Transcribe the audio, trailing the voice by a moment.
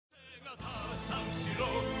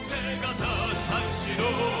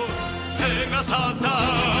サ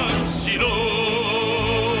タンしろ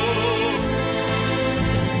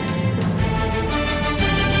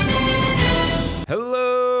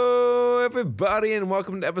Hello, everybody, and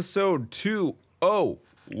welcome to episode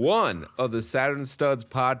 201 of the Saturn Studs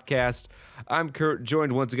podcast. I'm Kurt,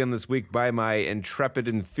 joined once again this week by my intrepid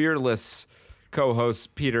and fearless co-hosts,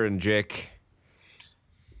 Peter and Jake.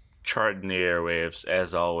 Charting the airwaves,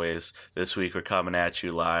 as always. This week we're coming at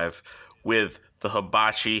you live with the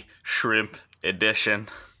hibachi shrimp edition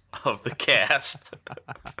of the cast.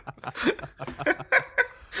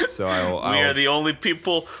 So we are the only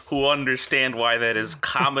people who understand why that is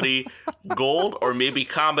comedy gold, or maybe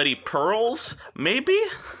comedy pearls, maybe?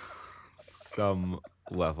 Some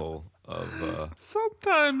level of...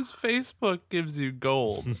 Sometimes Facebook gives you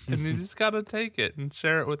gold, and you just gotta take it and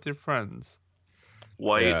share it with your friends.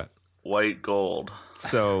 White gold.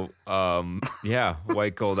 So,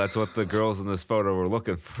 white gold. That's what the girls in this photo were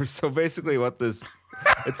looking for. So basically what this...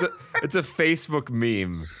 It's a Facebook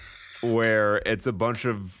meme where it's a bunch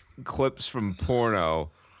of clips from porno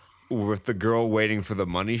with the girl waiting for the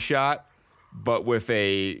money shot, but with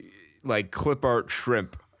a clip art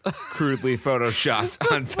shrimp crudely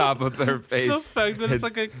photoshopped on top of their face. The fact that it's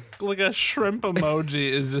like a shrimp emoji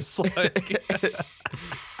is just like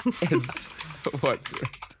it's what.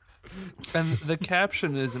 And the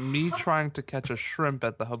caption is me trying to catch a shrimp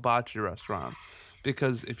at the hibachi restaurant,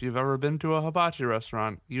 because if you've ever been to a hibachi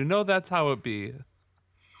restaurant, you know that's how it be.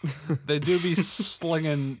 They do be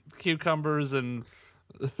slinging cucumbers and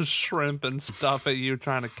shrimp and stuff at you,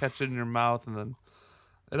 trying to catch it in your mouth, and then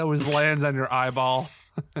it always lands on your eyeball.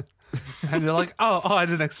 And you're like, oh, I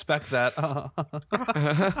didn't expect that.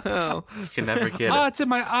 You can never get it. Oh, it's in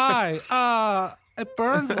my eye. It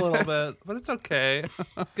burns a little bit, but it's okay.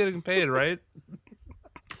 I'm getting paid, right?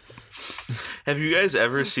 Have you guys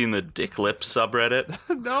ever seen the Dick Lip subreddit?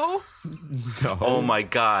 No. Oh my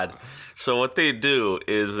god. So what they do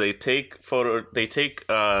is they take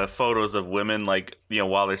photos of women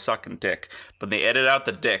while they're sucking dick, but they edit out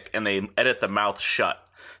the dick and they edit the mouth shut.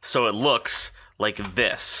 So it looks like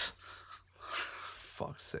this.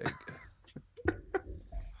 Fuck's sake.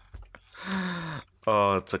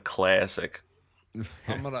 Oh, it's a classic.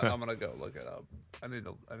 I'm gonna go look it up. I need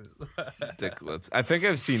to Dick lips. I think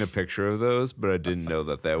I've seen a picture of those, but I didn't know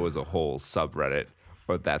that was a whole subreddit,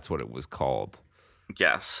 or that's what it was called.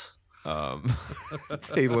 Yes.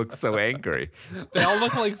 They look so angry. They all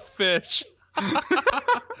look like fish.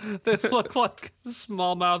 They look like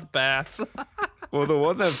smallmouth bass. Well, the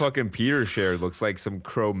one that fucking Peter shared looks like some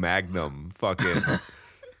Cro-Magnon fucking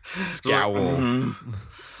scowl. Yeah,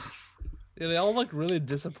 they all look really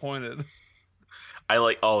disappointed.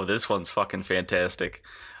 This one's fucking fantastic.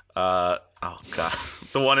 Oh god,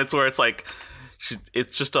 the one where it's like,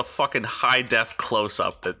 it's just a fucking high def close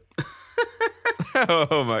up.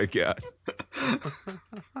 Oh my god,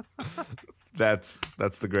 that's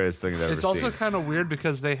the greatest thing I've ever seen. It's also kind of weird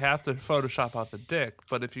because they have to Photoshop out the dick,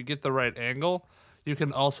 but if you get the right angle, you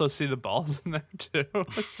can also see the balls in there too.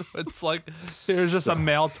 So it's like here's just a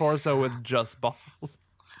male torso with just balls.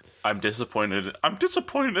 I'm disappointed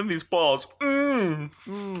in these balls.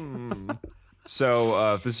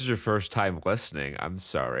 So, if this is your first time listening, I'm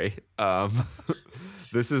sorry.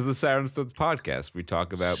 This is the Saturn Studs podcast. We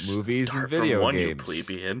talk about movies and video from one, games. You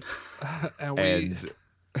plebeian. And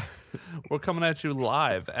we're coming at you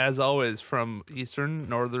live, as always, from eastern,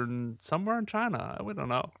 northern, somewhere in China. We don't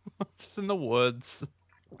know. Just in the woods.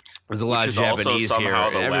 There's a lot of Japanese here,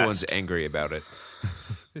 and everyone's West. Angry about it.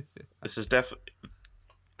 This is definitely...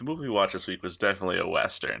 The movie we watched this week was definitely a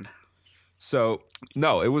Western. So,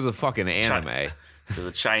 no, it was a fucking anime. It was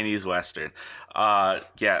a Chinese Western.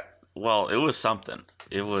 Yeah, well, it was something.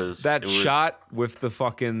 It was... shot with the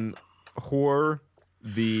fucking whore,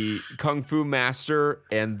 the kung fu master,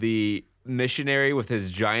 and the missionary with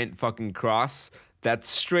his giant fucking cross. That's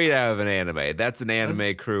straight out of an anime. That's an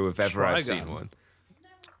anime crew if ever I've seen one.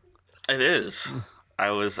 It is.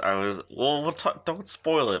 Well, don't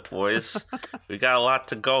spoil it, boys. We got a lot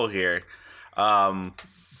to go here. Again,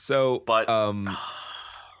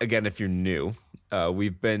 if you're new,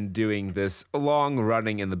 we've been doing this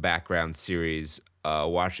long-running in the background series,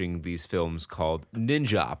 watching these films called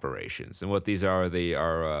Ninja Operations. And what these are, they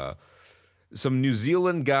are some New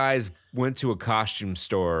Zealand guys went to a costume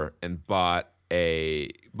store and bought a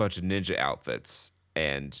bunch of ninja outfits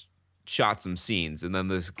and shot some scenes. And then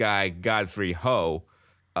this guy, Godfrey Ho,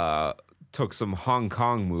 took some Hong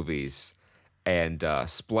Kong movies and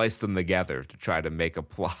spliced them together to try to make a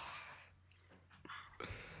plot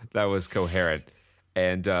that was coherent.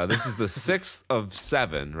 And this is the 6th of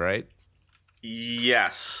 7, right?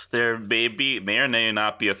 Yes, there may or may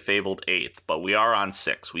not be a fabled 8th, but we are on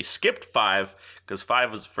 6. We skipped 5 because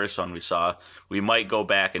 5 was the first one we saw. We might go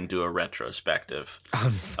back and do a retrospective.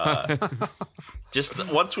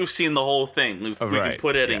 Just once we've seen the whole thing, we can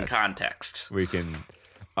put it in context. We can.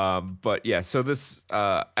 But yeah, so this,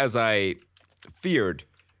 as I feared,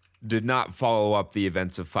 did not follow up the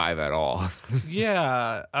events of 5 at all.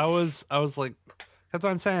 Yeah, I was like, kept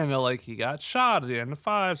on saying that, like, he got shot at the end of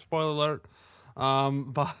 5. Spoiler alert.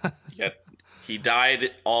 But he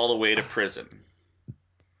died all the way to prison.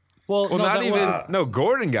 well, no, not even. was, No,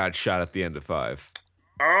 Gordon got shot at the end of 5.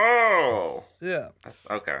 Oh, yeah.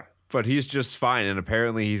 okay. But he's just fine, and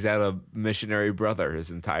apparently he's had a missionary brother his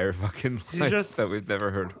entire fucking life that we've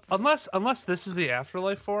never heard of. Unless this is the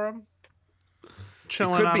afterlife for him.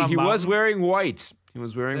 Chilling Could on be. a He mountain. was wearing white. He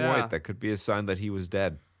was wearing Yeah. white. That could be a sign that he was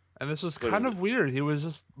dead. And this was kind of weird. He was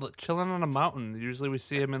just chilling on a mountain. Usually we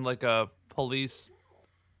see him in like a police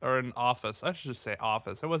or an office. I should just say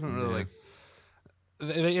office. It wasn't really like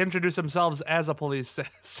they introduce themselves as a police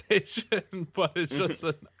station, but it's just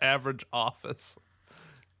an average office.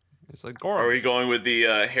 It's like, Are we going with the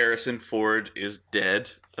Harrison Ford is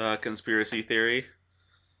dead conspiracy theory?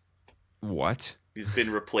 What? He's been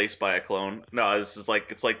replaced by a clone. No, this is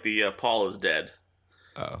like it's like the Paul is dead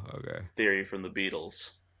Oh, okay. theory from the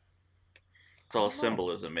Beatles. It's all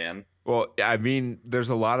symbolism, man. Well, I mean, there's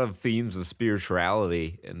a lot of themes of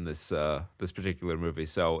spirituality in this this particular movie,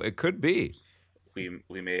 so it could be.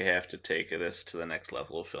 We may have to take this to the next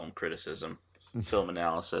level of film criticism, film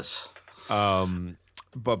analysis.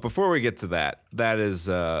 But before we get to that, that is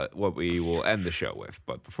what we will end the show with.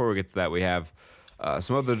 But before we get to that, we have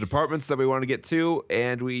some other departments that we want to get to,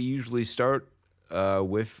 and we usually start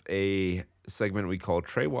with a segment we call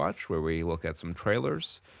Tray Watch, where we look at some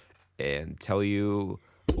trailers and tell you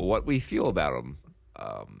what we feel about them.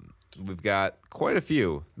 We've got quite a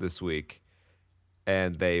few this week,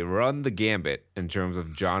 and they run the gambit in terms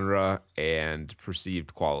of genre and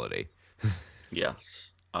perceived quality.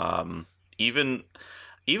 Yes. Even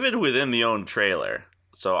within the own trailer.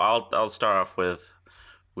 So I'll start off with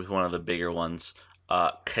one of the bigger ones.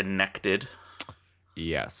 Connected.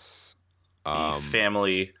 Yes. The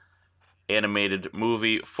family animated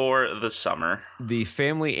movie for the summer. The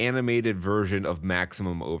family animated version of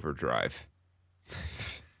Maximum Overdrive.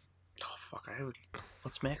 Oh fuck!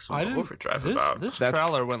 What's Maximum Overdrive about? This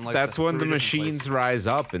trailer went like that's to when the 3 different machines places. rise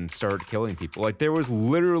up and start killing people. Like there was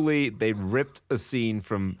literally they ripped a scene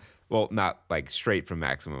from not like straight from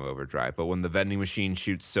Maximum Overdrive, but when the vending machine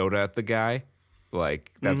shoots soda at the guy,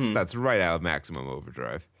 like that's right out of Maximum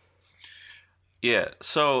Overdrive. Yeah.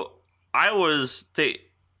 So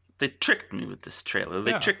they tricked me with this trailer.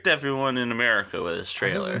 They tricked everyone in America with this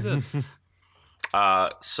trailer. They did.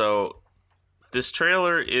 So this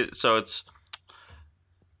trailer it's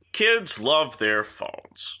kids love their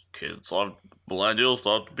phones. Millennials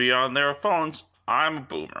love to be on their phones. I'm a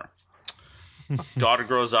boomer. Daughter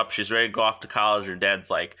grows up, she's ready to go off to college. Her dad's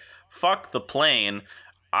like, fuck the plane.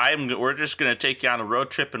 We're just gonna take you on a road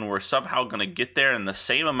trip and we're somehow gonna get there in the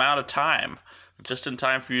same amount of time. Just in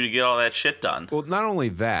time for you to get all that shit done. Well, not only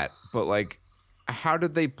that, but like how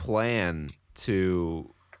did they plan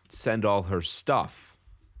to send all her stuff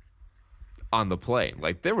on the plane?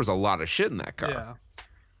 Like there was a lot of shit in that car. Yeah.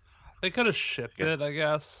 They could have shipped it, I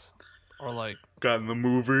guess, or like Got in the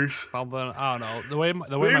movies. something. I don't know. The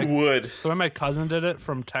way my cousin did it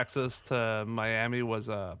from Texas to Miami was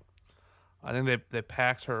I think they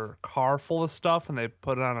packed her car full of stuff and they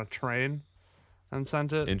put it on a train and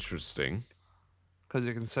sent it Interesting. because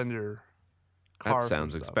you can send your car. That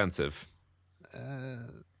sounds full of stuff. expensive.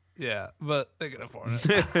 Yeah, but they can afford it.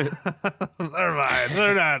 They're fine.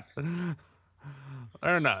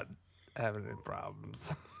 They're not having any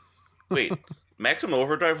problems. Wait, Maximum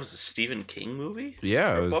Overdrive was a Stephen King movie?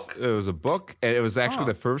 Yeah, Or it a was, book? it was a book, and it was actually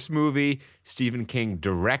the first movie Stephen King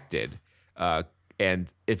directed.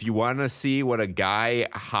 And if you want to see what a guy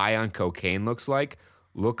high on cocaine looks like,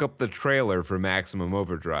 look up the trailer for Maximum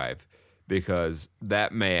Overdrive, because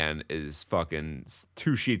that man is fucking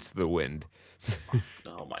 2 sheets to the wind.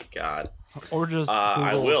 Oh my god. Or just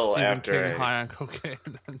I Google will Stephen after King I- high on cocaine,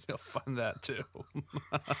 and you'll find that too.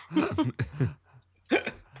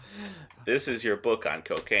 This is your book on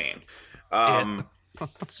cocaine.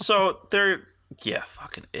 So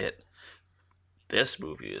fucking it. This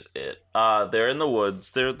movie is it. They're in the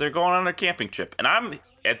woods. They're going on a camping trip, and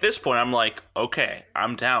at this point I'm like, okay,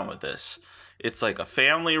 I'm down with this. It's like a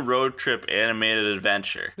family road trip animated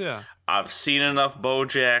adventure. Yeah. I've seen enough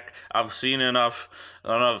BoJack. I've seen enough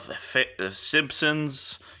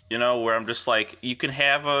Simpsons. Where I'm just like, you can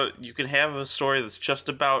have a story that's just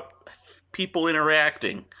about people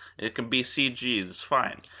interacting. It can be CG. It's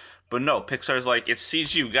fine. But no, Pixar's like, it's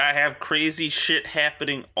CG. You gotta have crazy shit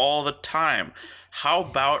happening all the time. How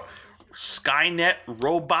about Skynet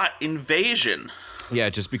robot invasion? Yeah,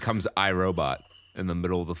 it just becomes iRobot in the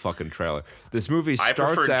middle of the fucking trailer. This movie I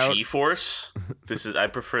starts prefer out... G-Force. I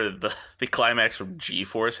prefer the climax from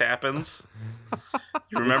G-Force happens.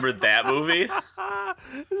 You remember that movie? Is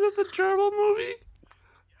it the gerbil movie?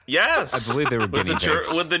 Yes. I believe they were guinea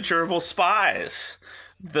pigs. With the gerbil spies.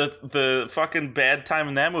 The fucking bad time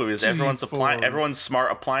in that movie is everyone's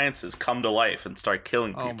smart appliances come to life and start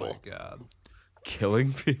killing people. Oh my god.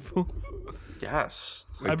 Killing people? Yes.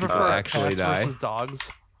 I prefer actually cats die. versus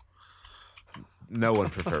dogs. No one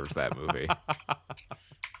prefers that movie.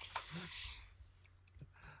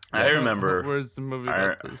 I remember. Where's the movie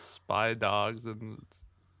about the spy dogs and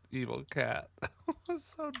evil cat?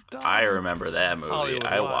 So dumb. I remember that movie. Hollywood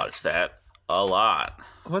I Live. watched that a lot.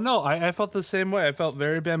 Well, no, I felt the same way. I felt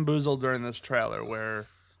very bamboozled during this trailer where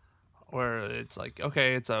it's like,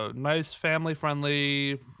 okay, it's a nice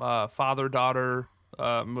family-friendly father-daughter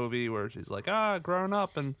movie where she's like, growing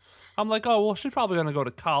up. And I'm like, oh, well, she's probably going to go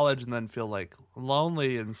to college and then feel like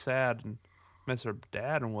lonely and sad and miss her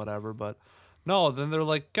dad and whatever. But no, then they're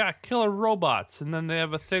like, God, killer robots. And then they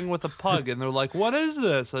have a thing with a pug. And they're like, what is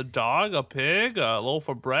this? A dog, a pig, a loaf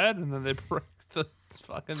of bread? And then they break the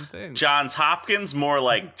fucking thing. Johns Hopkins, more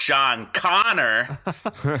like John Connor.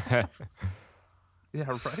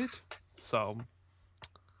 Yeah, right? So,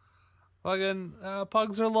 fucking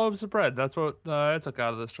pugs are loaves of bread. That's what I took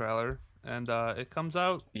out of this trailer. And it comes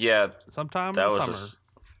out Yeah, sometime in that the was summer.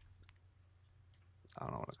 I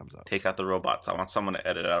don't know when it comes out. take out the robots. I want someone to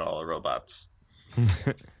edit out all the robots.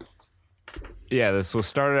 Yeah, this was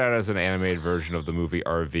started out as an animated version of the movie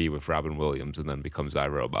RV with Robin Williams and then becomes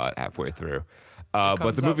iRobot halfway through.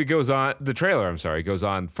 But the movie the trailer goes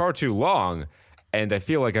on far too long, and I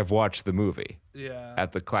feel like I've watched the movie Yeah.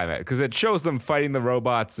 at the climax because it shows them fighting the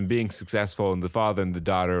robots and being successful and the father and the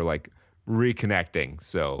daughter like reconnecting.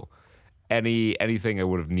 So anything I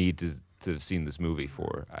would have to have seen this movie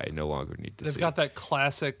for, I no longer need to see. They've got that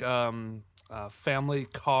classic family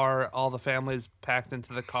car, all the families packed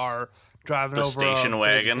into the car, driving The over station a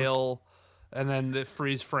wagon. big hill, and then it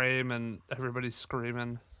freeze frame and everybody's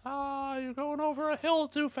screaming, you're going over a hill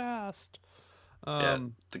too fast.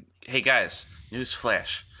 Hey guys, news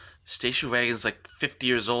flash. Station wagon's like 50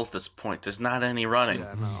 years old at this point. There's not any running.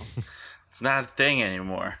 Yeah, no. It's not a thing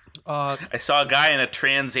anymore. Uh, I saw a guy in a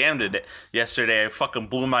Trans Am yesterday. It fucking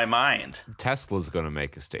blew my mind. Tesla's gonna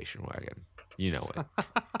make a station wagon. You know it.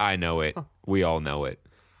 I know it. We all know it.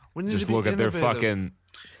 we need Just to be look at their innovative. fucking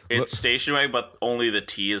It's station wagon, but only the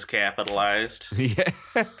T is capitalized. yeah.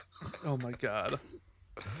 Oh my god.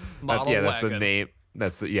 That's the wagon. name.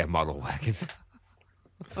 That's the model wagon.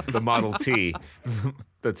 The Model T,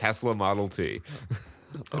 the Tesla Model T.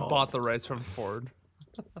 I bought the rights from Ford.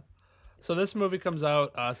 So this movie comes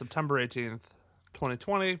out September 18th,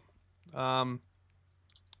 2020.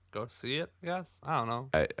 Go see it, I guess. I don't know.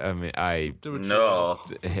 I mean, Do what you No.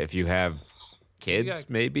 will. if you have kids, Yeah.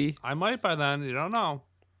 maybe I might by then. You don't know.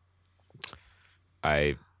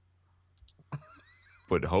 I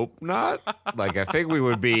would hope not. Like, I think we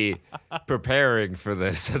would be preparing for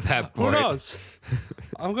this at that Who point. knows?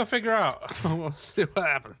 I'm gonna figure out. We'll see what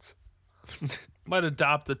happens. Might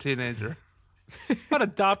adopt a teenager. Might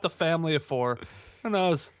adopt a family of 4. Who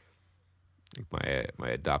knows? My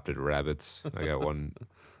adopted rabbits. I got one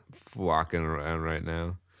flocking around right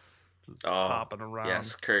now. Oh, Hopping around.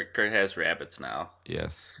 yes, Kurt has rabbits now.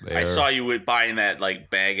 Yes, I saw you buying that like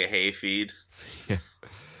bag of hay feed.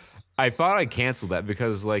 I thought I canceled that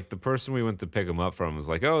because like the person we went to pick them up from was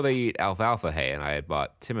like, oh, they eat alfalfa hay, and I had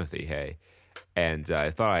bought Timothy hay, and I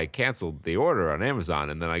thought I canceled the order on Amazon,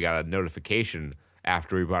 and then I got a notification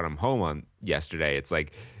after we brought them home on yesterday. It's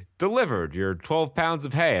like, delivered your 12 pounds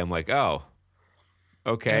of hay. I'm like, oh,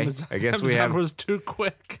 okay. I guess we Amazon have. was too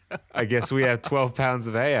quick. I guess we have 12 pounds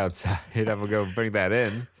of hay outside. I'm gonna go bring that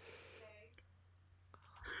in.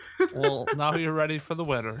 Well, now you're ready for the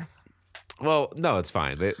winter. Well, no, it's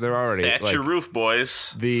fine. They're already Thatch like, your roof,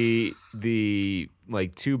 boys. the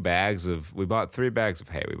like 2 bags of. We bought 3 bags of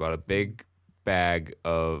hay. We bought a big bag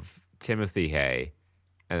of Timothy hay,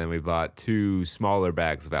 and then we bought 2 smaller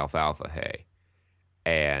bags of alfalfa hay,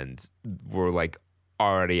 and we're like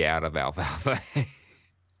already out of alfalfa hay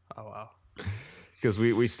Oh wow. because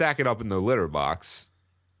we stack it up in the litter box,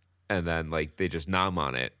 and then like they just nom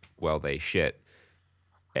on it while they shit,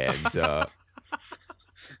 and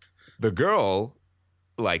the girl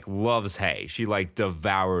like loves hay. She like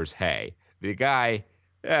devours hay. The guy,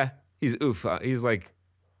 he's like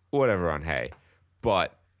whatever on hay,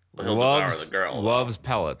 but But he'll devour the girl. Loves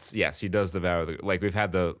pellets. Yes, he does devour the. Like we've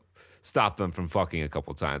had to stop them from fucking a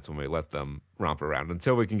couple times when we let them romp around.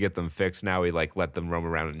 Until we can get them fixed, now we like let them roam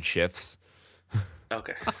around in shifts.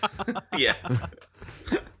 Okay. Yeah.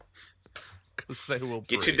 Because they will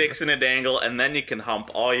Get breed. your dicks in a dangle, and then you can hump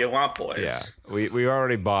all you want, boys. Yeah, we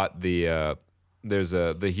already bought the. There's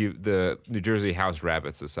the New Jersey House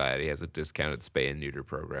Rabbit Society has a discounted spay and neuter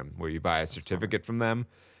program where you buy a certificate from them,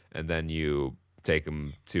 and then you take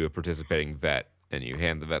them to a participating vet, and you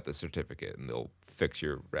hand the vet the certificate, and they'll fix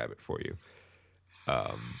your rabbit for you.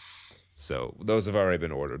 So those have already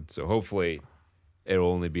been ordered. So hopefully,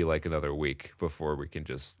 it'll only be like another week before we can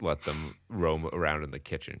just let them roam around in the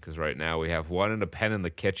kitchen. Because right now we have one in a pen in the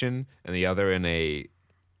kitchen, and the other in a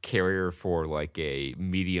carrier for like a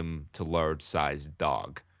medium to large sized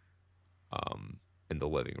dog in the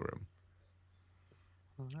living room.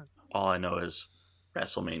 All I know is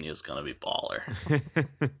WrestleMania is gonna be baller.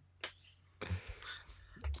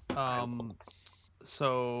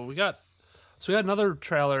 So we got another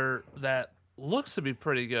trailer that looks to be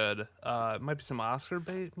pretty good. It might be some Oscar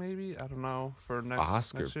bait, maybe. I don't know, for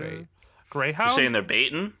next year. bait. Greyhound. You're saying they're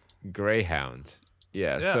baiting? Greyhound.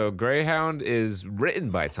 Yeah, Yeah. so Greyhound is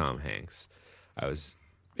written by Tom Hanks. I was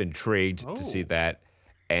intrigued to see that,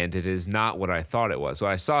 and it is not what I thought it was. So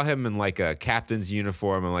I saw him in like a captain's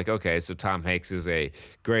uniform. I'm like, okay, so Tom Hanks is a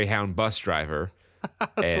Greyhound bus driver,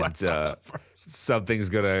 and something's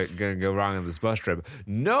gonna go wrong on this bus trip.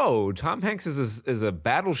 No, Tom Hanks is a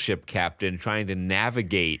battleship captain trying to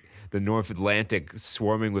navigate the North Atlantic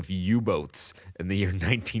swarming with U-boats in the year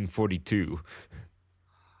 1942.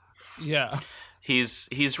 Yeah.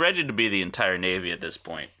 He's ready to be the entire Navy at this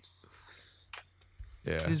point.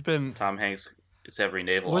 Yeah, He's been. Tom Hanks is every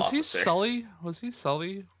naval Was officer. he Sully? Was he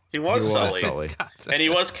Sully? He was Sully. Sully. And he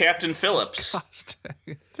was Captain Phillips. Gosh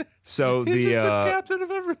dang it. So He's just the the captain of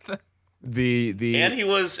everything. And he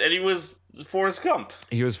was Forrest Gump.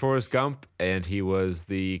 he was Forrest Gump, and he was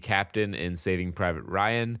the captain in Saving Private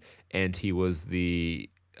Ryan, and he was the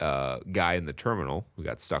guy in the terminal who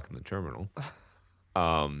got stuck in the terminal.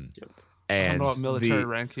 I don't And know what military the,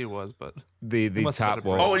 rank he was, but the must have top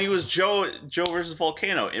been a well, Oh, and he was Joe versus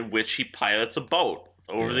Volcano, in which he pilots a boat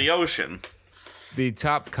over the ocean. the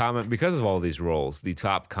top comment, because of all these roles, the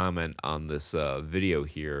top comment on this video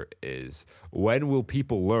here is, when will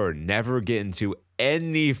people learn never get into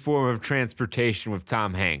any form of transportation with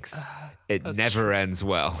Tom Hanks? It never ends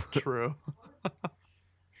well. true.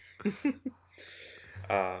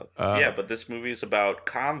 Yeah, but this movie is about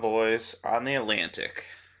convoys on the Atlantic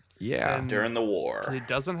Yeah. during the war. He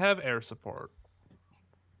doesn't have air support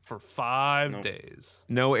for 5 days.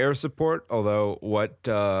 No air support, although what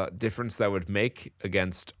difference that would make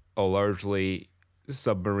against a largely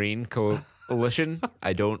submarine coalition,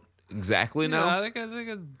 I don't exactly know. Yeah, they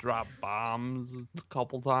could drop bombs a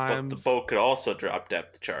couple But times. the boat could also drop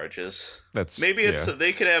depth charges. That's Maybe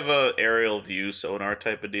they could have a aerial view sonar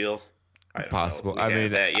type of deal. I don't possible. know if we I have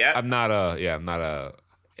mean, that yet. I'm not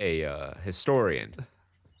a historian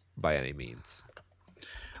by any means.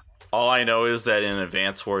 All I know is that in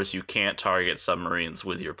Advance Wars, you can't target submarines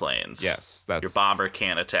with your planes. Yes, Your bomber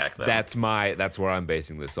can't attack them. that's what I'm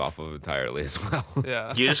basing this off of entirely as well.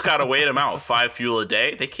 yeah. You just gotta wait them out. 5 fuel a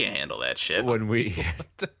day. They can't handle that shit. When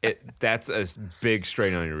that's a big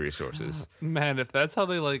strain on your resources. Man, if that's how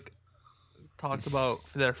they like talked about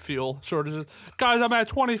their fuel shortages, guys, I'm at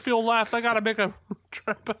 20 fuel left. I gotta make a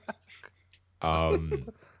trip back. When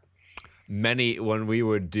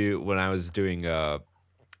I was doing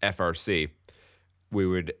FRC, we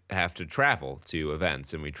would have to travel to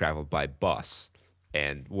events, and we traveled by bus.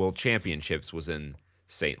 And World Championships was in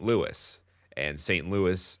St. Louis, and St.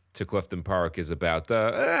 Louis to Clifton Park is about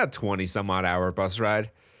 20 some odd hour bus ride.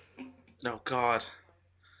 Oh, God.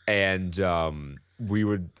 And we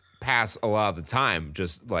would pass a lot of the time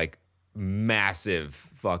just like massive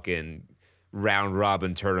fucking round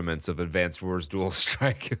robin tournaments of Advanced Wars Dual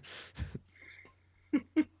Strike.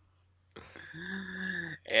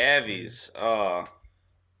 Avies. I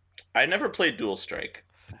never played Dual Strike.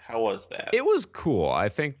 How was that? It was cool. I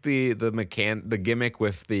think the gimmick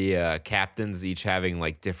with the captains each having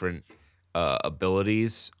like different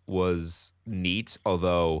abilities was neat.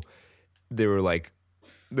 Although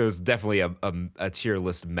there's definitely a tier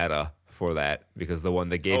list meta for that, because the one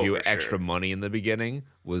that gave you for extra sure. money in the beginning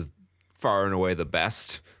was far and away the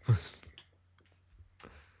best.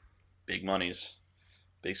 Big monies.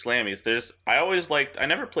 Big slammies. I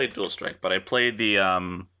never played Dual Strike, but I played the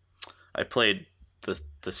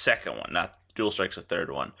second one, not Dual Strike's the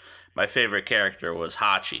third one. My favorite character was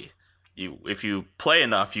Hachi. If you play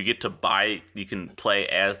enough, you can play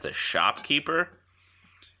as the shopkeeper,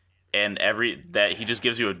 and that he just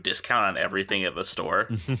gives you a discount on everything at the store,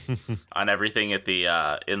 on everything at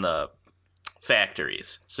the in the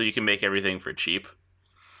factories, so you can make everything for cheap.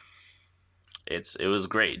 It was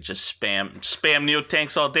great. Just spam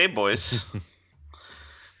neo-tanks all day, boys.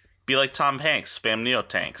 Be like Tom Hanks, spam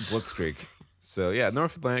neo-tanks. Blitzkrieg. So yeah,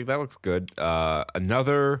 North Atlantic, that looks good.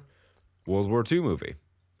 Another World War II movie.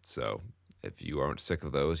 So if you aren't sick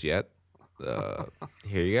of those yet,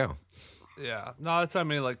 here you go. Yeah, no, that's what I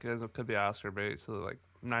mean. Like, it could be Oscar bait. So like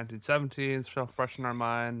 1917, it's still fresh in our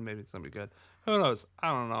mind. Maybe it's gonna be good. Who knows? I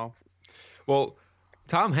don't know. Well,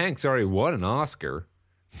 Tom Hanks already won an Oscar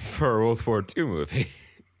for a World War II movie.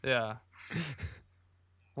 Yeah.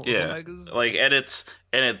 Yeah, like and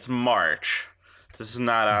it's March. This is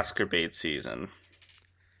not Oscar bait season.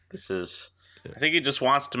 This is. I think he just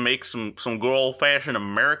wants to make some good old fashioned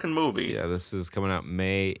American movie. Yeah, this is coming out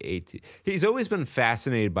May 18th. He's always been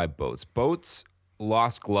fascinated by boats. Boats,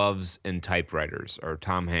 lost gloves, and typewriters are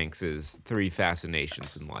Tom Hanks's 3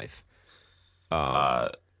 fascinations in life.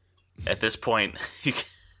 At this point, you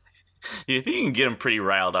think you can get him pretty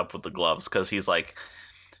riled up with the gloves because he's like,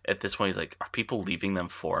 at this point, he's like, are people leaving them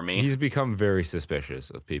for me? He's become very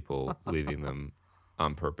suspicious of people leaving them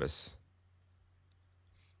on purpose.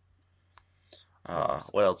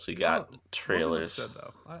 What else we got? Trailers. Good,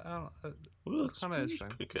 though. I don't. Looks Kind of interesting.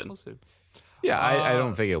 pretty good. We'll see. Yeah, I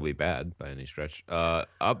don't think it'll be bad by any stretch.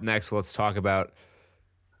 Up next, let's talk about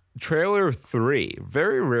trailer 3.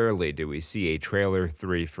 Very rarely do we see a trailer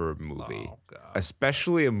 3 for a movie, Oh, God.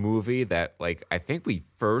 especially a movie that, like, I think we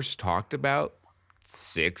first talked about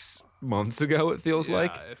 6 months ago. It feels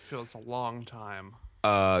like it feels a long time.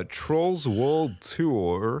 Trolls World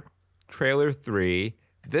Tour trailer 3.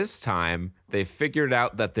 This time they figured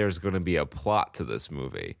out that there's going to be a plot to this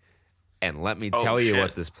movie. And let me tell you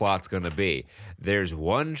what this plot's going to be. There's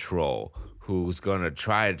one troll who's going to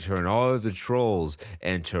try to turn all of the trolls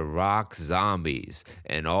into rock zombies,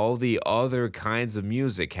 and all the other kinds of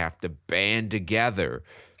music have to band together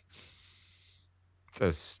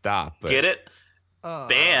to stop it. Get it?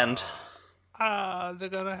 Band. They're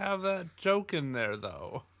gonna have that joke in there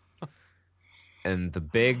though. And the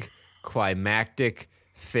big climactic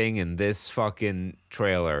thing in this fucking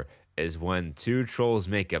trailer is when 2 trolls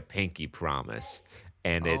make a pinky promise,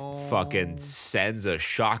 and it fucking sends a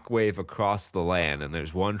shockwave across the land, and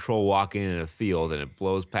there's one troll walking in a field and it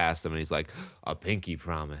blows past him and he's like, a pinky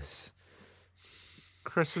promise.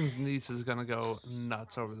 Kristen's niece is gonna go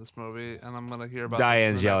nuts over this movie, and I'm gonna hear about.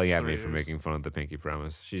 Diane's this for the yelling next at me 3 for years. making fun of the pinky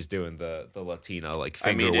promise. She's doing the Latina like I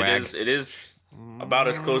finger mean, wag. it is about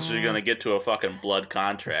as close as you're gonna get to a fucking blood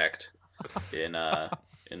contract in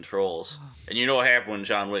Trolls. And you know what happened when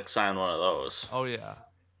John Wick signed one of those? Oh yeah.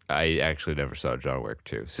 I actually never saw John Wick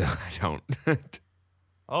 2, so I don't.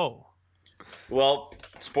 Oh. Well,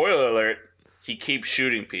 spoiler alert: he keeps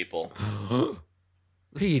shooting people.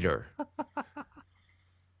 Peter.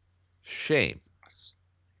 Shame.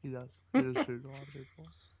 He does. He does shoot a lot of people.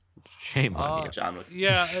 Shame on you. John Wick.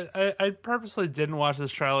 Yeah, I purposely didn't watch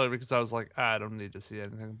this trailer because I was like, I don't need to see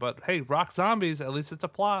anything. But hey, rock zombies, at least it's a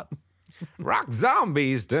plot. Rock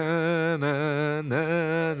zombies. Da, na,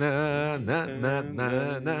 na, na, na, na,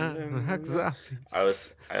 na, na. Rock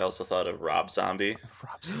zombies. I also thought of Rob Zombie.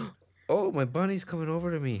 Oh, my bunny's coming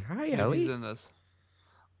over to me. Hi, He's Ellie. in this.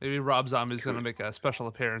 Maybe Rob Zombie's gonna make a special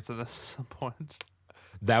appearance in this at some point.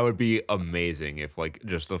 That would be amazing if, like,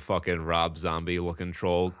 just a fucking Rob Zombie looking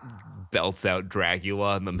troll belts out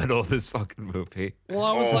Dracula in the middle of this fucking movie. Well,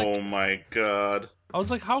 I was Oh my god.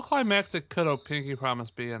 how climactic could a pinky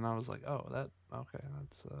promise be? And I was like, oh, that's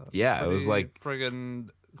Yeah, it was pretty like friggin'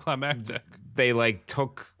 climactic. they like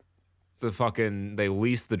took the fucking they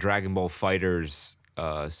leased the Dragon Ball Fighters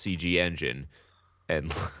CG engine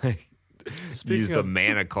and like used the of-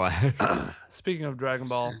 Mana Clash. Speaking of Dragon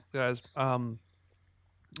Ball, guys,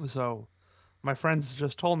 so my friends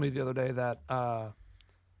just told me the other day that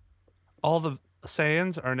all the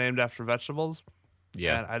Saiyans are named after vegetables.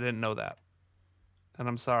 Yeah. And I didn't know that. And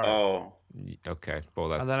I'm sorry. Oh. Okay. Well,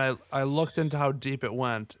 that's And then I looked into how deep it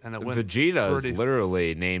went, and it went Vegeta is pretty-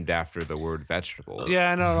 literally named after the word vegetable.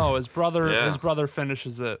 Yeah, no. His brother Yeah. his brother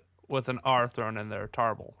finishes it with an R thrown in there,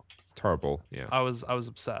 Tarble. Tarble. Yeah. I was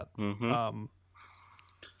upset. Mm-hmm.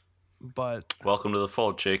 But Welcome to the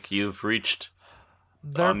fold, Jake. You've reached a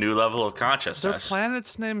their new level of their consciousness.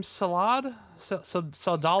 planet's named Salad?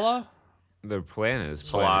 Sadala? Their planet is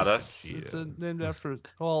Salada. It's named after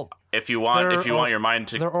If you want their- your mind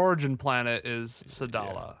to their origin planet is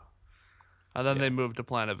Sadala. And then they moved to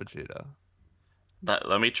planet Vegeta.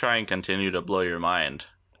 let me try and continue to blow your mind,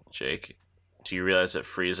 Jake. Do you realize that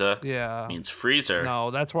Frieza Yeah. means freezer? No,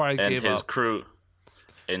 that's where I and gave his up. crew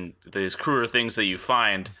and there's crueler things that you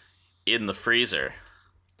find in the freezer.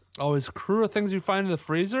 Oh, is crueler things you find in the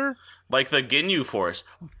freezer? Like the Ginyu Force.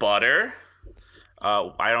 Butter.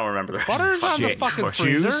 I don't remember the rest Butter's of the on the fucking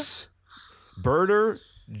freezer. Juice, Birder,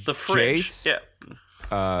 The fridge. Jace,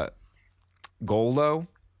 Yeah. Goldo,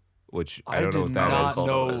 which I don't know what did that not is.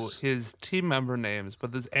 know is. his team member names,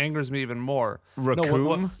 but this angers me even more. Raccoon,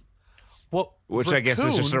 No, what which I guess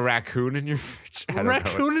is just a raccoon? raccoon in your fridge. I don't know.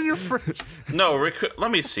 Raccoon in your fridge. No,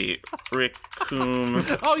 let me see. Raccoon.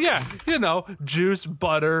 Oh yeah, juice,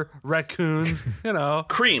 butter, raccoons.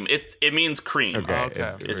 Cream. It means cream. Okay,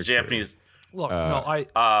 Okay. It's Japanese. Look, no,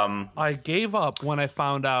 I gave up when I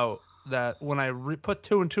found out that when I put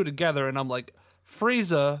 2 and 2 together, and I'm like, freeze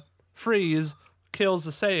kills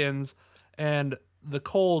the Saiyans, and the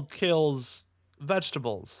cold kills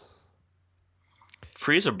vegetables.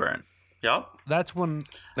 Freezer burn. Yup. That's when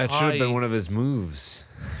That should have been one of his moves.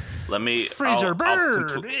 Let me. freezer I'll bird.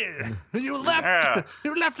 compl- You Yeah.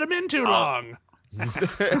 left them in too long.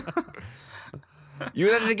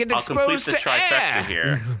 You had to get I'll complete exposed the to trifecta air.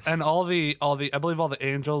 here. And all the I believe all the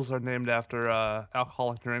angels are named after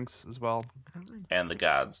alcoholic drinks as well. And the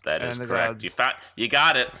gods. That is And the correct. gods. You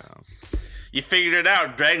got it. You figured it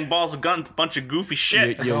out. Dragon Ball's a bunch of goofy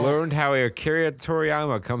shit. You learned how Akira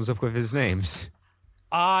Toriyama comes up with his names.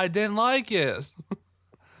 I didn't like it.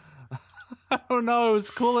 I don't know. It was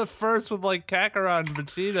cool at first with like Kakarot and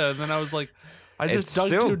Vegeta, and then I was like, I just It's dug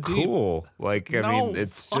still too deep. cool. Like, I No, mean,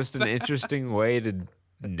 it's fuck just an interesting way to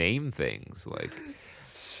name things. Like,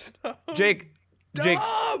 Jake,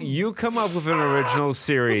 you come up with an original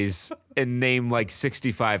series and name like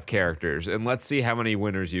 65 characters, and let's see how many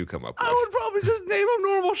winners you come up with. I would probably just name them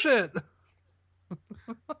normal shit.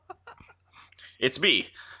 It's me.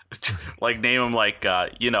 Like name them like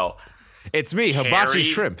It's me, Hibachi Harry-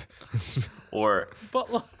 Shrimp. or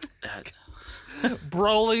But look,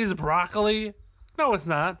 Broly's broccoli. No, it's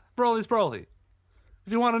not. Broly's broly.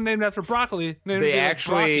 If you want to name it after broccoli, name They it like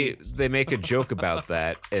actually Brocky. they make a joke about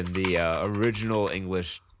that in the original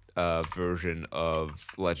English version of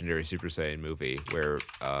Legendary Super Saiyan movie, where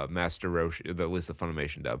Master Roshi, at least the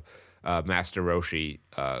Funimation dub, Master Roshi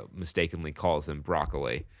mistakenly calls him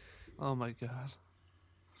broccoli. Oh my god.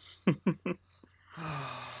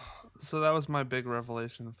 So that was my big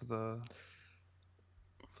revelation for the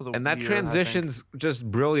And that year, transitions just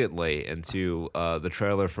brilliantly into the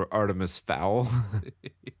trailer for Artemis Fowl. I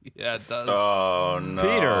think. Yeah, it does. oh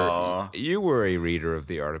no, Peter, you were a reader of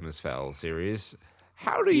the Artemis Fowl series.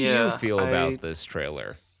 How do you Yeah, feel about this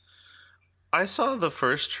trailer? I saw the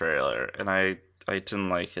first trailer and I didn't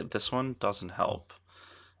like it. This one doesn't help.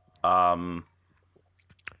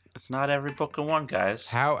 It's not every book in one, guys.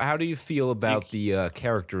 How do you feel about the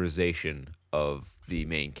characterization of the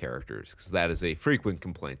main characters? Because that is a frequent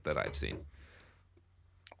complaint that I've seen.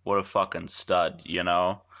 What a fucking stud, you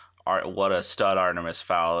know? What a stud Artemis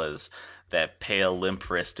Fowl is. That pale,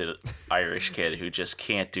 limp-wristed Irish kid who just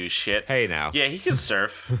can't do shit. Hey, now. Yeah, he can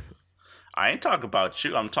surf. I ain't talking about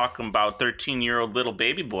you. I'm talking about 13-year-old little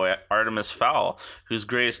baby boy Artemis Fowl, whose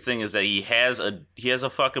greatest thing is that he has a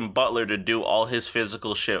fucking butler to do all his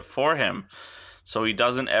physical shit for him, so he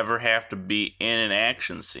doesn't ever have to be in an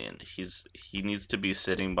action scene. He needs to be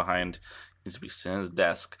sitting at his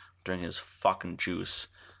desk during his fucking juice,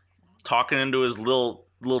 talking into his little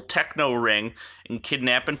techno ring and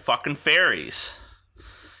kidnapping fucking fairies.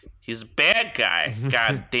 He's a bad guy.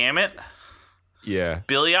 God damn it. Yeah.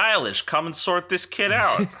 Billie Eilish, come and sort this kid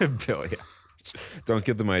out. Billy. Don't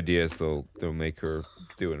give them ideas. They'll make her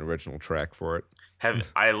do an original track for it.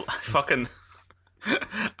 I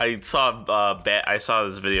saw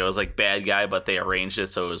this video. It was like Bad Guy, but they arranged it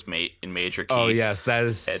so it was in major key. Oh yes, that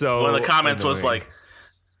is And so. one of the comments was annoying.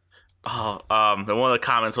 like, one of the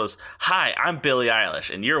comments was, "Hi, I'm Billie Eilish,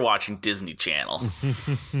 and you're watching Disney Channel."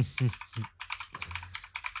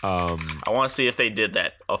 I want to see if they did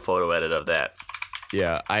a photo edit of that.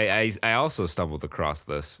 Yeah, I also stumbled across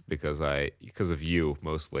this because of you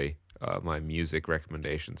mostly. My music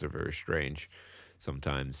recommendations are very strange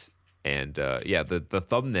sometimes, and the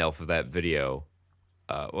thumbnail for that video,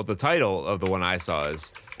 the title of the one I saw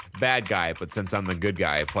is "Bad Guy," but since I'm the good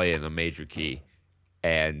guy, I play in a major key,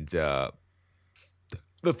 and the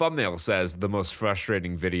thumbnail says "the most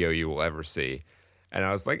frustrating video you will ever see," and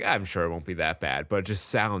I was like, I'm sure it won't be that bad, but it just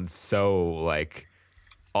sounds so like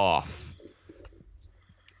off.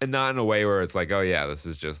 And not in a way where it's like, oh yeah, this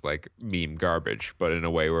is just like meme garbage, but in a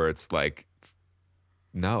way where it's like,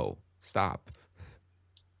 no, stop.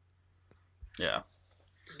 Yeah.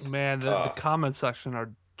 Man, the comment section are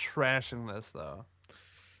trashing this though.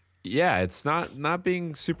 Yeah, it's not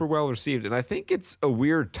being super well received, and I think it's a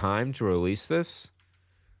weird time to release this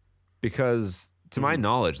Because to my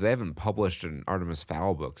knowledge, they haven't published an Artemis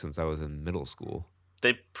Fowl book since I was in middle school.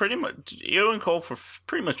 They pretty much, Ewan Cole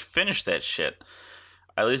pretty much finished that shit.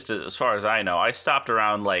 At least as far as I know. I stopped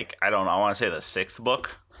around like, I don't know, I want to say the 6th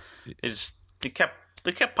book. They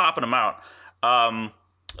kept popping them out.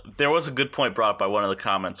 There was a good point brought up by one of the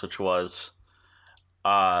comments, which was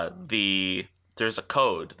there's a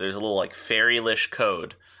code. There's a little like fairy-lish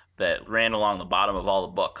code that ran along the bottom of all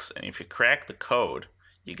the books. And if you crack the code,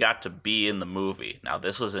 you got to be in the movie. Now,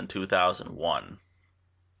 this was in 2001.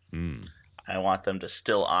 I want them to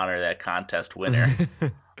still honor that contest winner.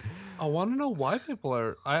 I want to know why people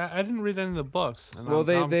are. I didn't read any of the books. And Well,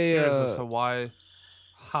 I'm curious as to why.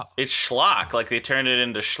 How? It's schlock. Like, they turned it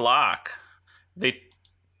into schlock.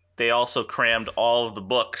 They also crammed all of the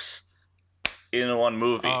books in one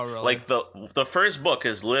movie. Oh, really? Like, the first book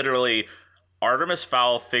is literally Artemis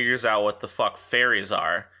Fowl figures out what the fuck fairies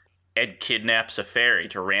are and kidnaps a fairy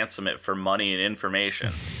to ransom it for money and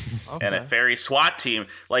information. Okay. And a fairy SWAT team.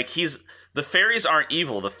 Like, the fairies aren't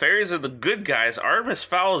evil. The fairies are the good guys. Artemis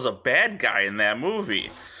Fowl is a bad guy in that movie.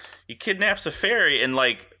 He kidnaps a fairy and,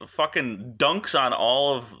 like, fucking dunks on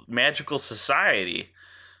all of magical society.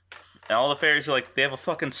 And all the fairies are like, they have a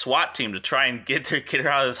fucking SWAT team to try and get her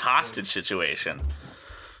out of this hostage situation.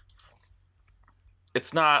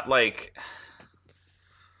 It's not like...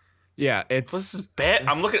 Yeah, This is bad.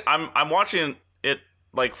 I'm watching it,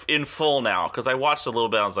 like, in full now, because I watched a little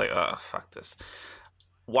bit, I was like, oh, fuck this.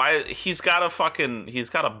 Why he's got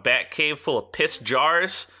a bat cave full of piss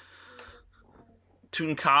jars.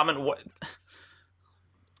 Tutankhamun, what?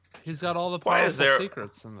 He's got all the Why is powerful there-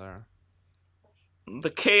 secrets in there.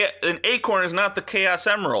 An acorn is not the Chaos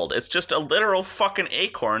Emerald. It's just a literal fucking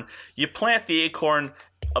acorn. You plant the acorn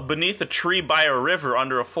beneath a tree by a river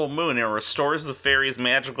under a full moon, and it restores the fairy's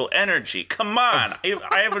magical energy. Come on,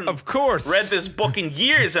 I haven't of course read this book in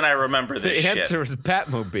years, and I remember this the shit. answer is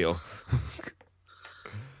Batmobile.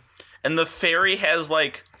 And the fairy has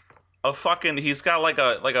like a fucking. He's got like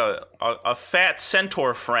a fat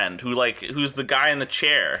centaur friend who's the guy in the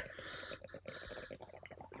chair.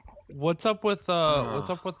 What's up with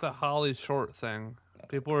the Holly Short thing?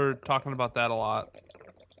 People were talking about that a lot.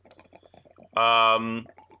 I'm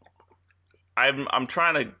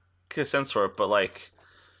trying to get a sense for it, but like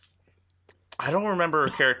I don't remember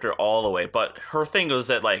her character all the way. But her thing was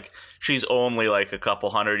that like she's only like a couple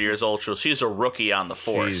hundred years old, so she's a rookie on the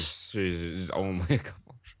Force. She's only a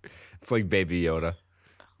couple. It's like Baby Yoda.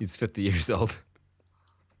 He's 50 years old.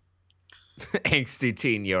 Angsty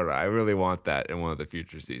teen Yoda. I really want that in one of the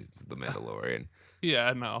future seasons of The Mandalorian. Yeah,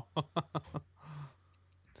 I know.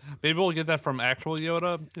 Maybe we'll get that from actual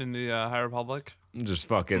Yoda in the High Republic. Just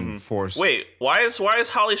fucking force. Wait, why is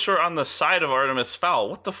Holly Short on the side of Artemis Fowl?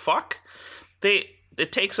 What the fuck?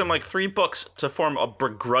 It takes them like 3 books to form a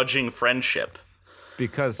begrudging friendship.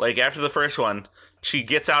 Because Like after the first one, she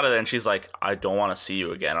gets out of there and she's like, "I don't want to see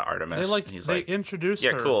you again, Artemis." And he's they like, introduce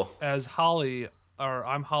 "Yeah, her cool." as Holly, or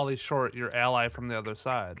I'm Holly Short, your ally from the other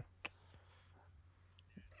side.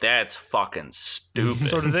 That's fucking stupid.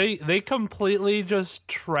 So do they completely just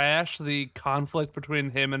trash the conflict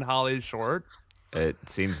between him and Holly Short? it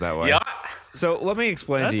seems that way. Yeah. So let me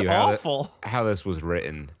explain That's to you awful. how this was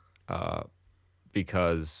written,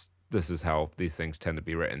 because this is how these things tend to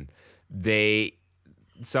be written.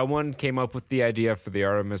 Someone came up with the idea for the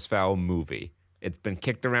Artemis Fowl movie. It's been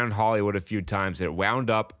kicked around Hollywood a few times. It wound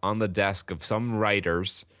up on the desk of some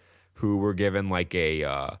writers who were given like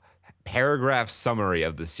a paragraph summary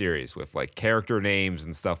of the series with like character names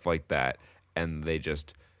and stuff like that, and they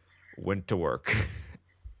just went to work.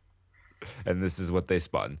 And this is what they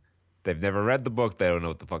spun. They've never read the book. They don't know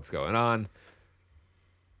what the fuck's going on.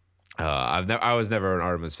 I was never an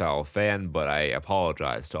Artemis Fowl fan, but I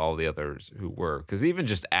apologize to all the others who were, because even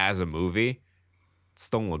just as a movie, it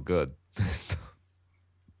still don't look good.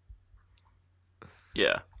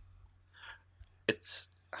 Yeah. I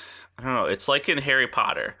don't know. It's like in Harry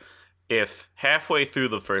Potter. If halfway through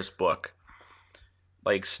the first book,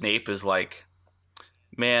 like Snape is like,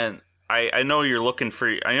 "Man, I know you're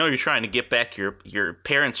trying to get back your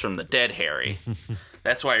parents from the dead, Harry.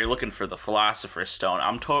 That's why you're looking for the Philosopher's Stone.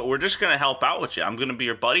 We're just gonna help out with you. I'm gonna be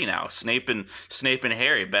your buddy now. Snape and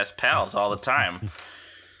Harry, best pals all the time."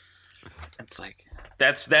 It's like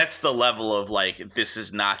that's the level of like, this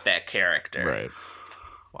is not that character. Right.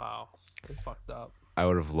 Wow, they fucked up. I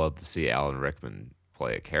would have loved to see Alan Rickman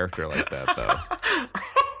play a character like that, though.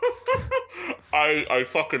 I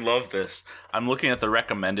fucking love this. I'm looking at the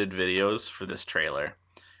recommended videos for this trailer,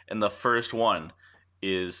 and the first one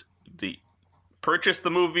is purchase the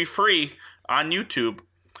movie free on YouTube.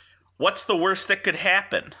 What's the worst that could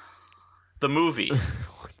happen? The movie.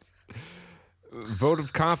 vote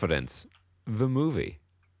of confidence, the movie.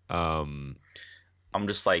 I'm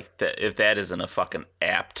just like, if that isn't a fucking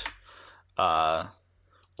apt,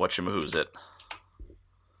 whatchamahoo's it?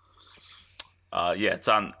 Yeah, it's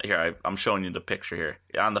on here. I'm showing you the picture here.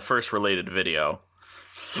 On the first related video.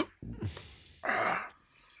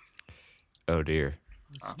 Oh dear.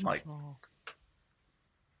 I'm like,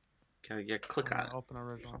 click on it. Open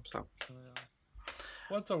original. So,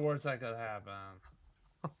 What's the worst that could happen?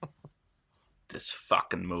 this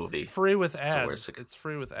fucking movie. Free with the ads. worst It's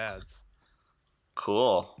free with ads.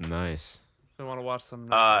 Cool. Nice. If you want to watch some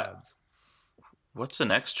nice ads. What's the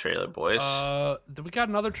next trailer, boys? We got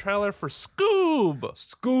another trailer for Scoob.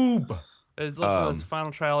 It looks like the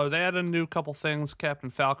final trailer. They added a new couple things. Captain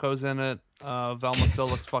Falco's in it. Velma still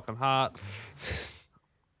looks fucking hot.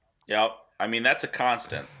 Yep. I mean, that's a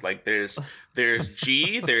constant. Like, there's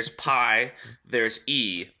G, there's pi, there's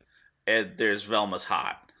E, and there's Velma's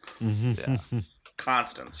hot. Yeah.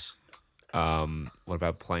 Constants. What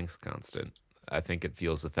about Planck's constant? I think it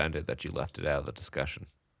feels offended that you left it out of the discussion.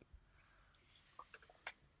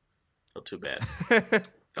 Oh, too bad.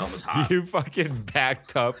 Velma's hot. You fucking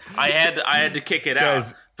backed up. I had to kick it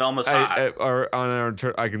Guys, out. Velma's hot.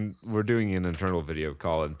 We're doing an internal video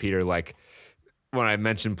call, and Peter, like, when I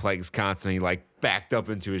mentioned Planck's constant, he like backed up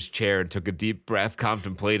into his chair and took a deep breath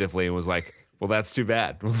contemplatively and was like, "Well, that's too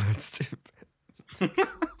bad. Well, that's too bad."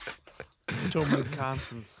 Too many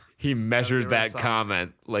constants. He measured that some.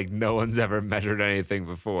 comment like no one's ever measured anything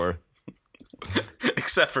before.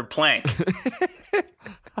 Except for Planck.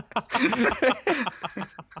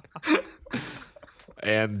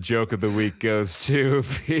 And joke of the week goes to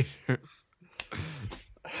Peter.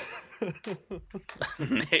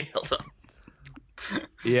 Nailed him.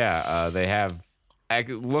 Yeah, they have.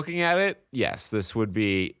 Looking at it, yes, this would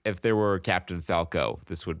be, if there were Captain Falco,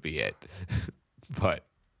 this would be it. But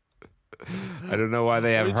I don't know why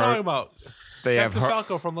they have What are you talking about? They Captain have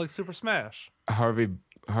Falco from like Super Smash. Harvey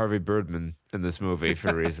Birdman in this movie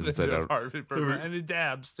for reasons They I do have don't. Harvey Birdman. And he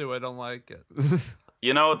dabs too. I don't like it.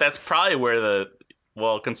 You know, that's probably where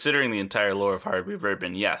considering the entire lore of Harvey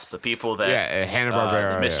Birdman, yes, the people that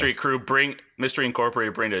Hanna-Barbera, the Mystery Crew Mystery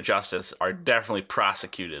Incorporated bring to justice are definitely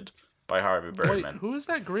prosecuted by Harvey Wait, Birdman. who is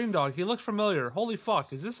that green dog? He looks familiar. Holy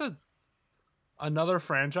fuck! Is this another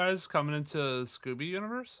franchise coming into Scooby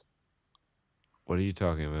universe? What are you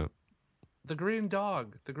talking about? The green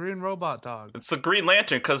dog, the green robot dog. It's the Green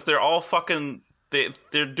Lantern because they're all fucking.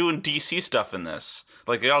 They're doing DC stuff in this.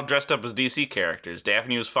 Like, they all dressed up as DC characters.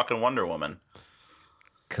 Daphne was fucking Wonder Woman.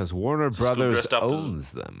 Because Warner So Scoop Brothers dressed up as-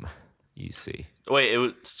 owns them. You see.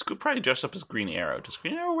 Wait, Scoop probably dressed up as Green Arrow. Does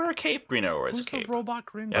Green Arrow wear a cape? Green Arrow wears Who's a cape. the robot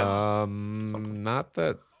green Yes. dog? Not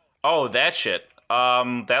that. Oh, that shit.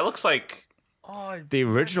 That looks like. Oh, The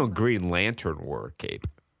original Green Lantern wore a cape.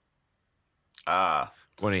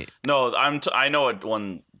 When he No, I know it.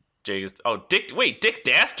 One Jake is. Oh, Dick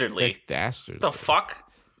Dastardly. Dick Dastardly. The fuck?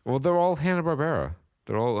 Well, they're all Hanna-Barbera.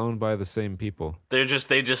 They're all owned by the same people. They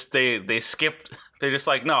skipped. They're just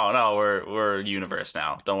like, no, we're a universe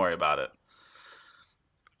now. Don't worry about it.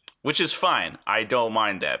 Which is fine. I don't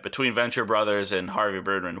mind that. Between Venture Brothers and Harvey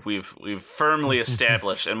Birdman, we've firmly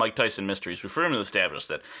established, and Mike Tyson Mysteries, we've firmly established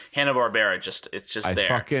that Hanna-Barbera it's just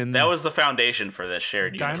there. That was the foundation for this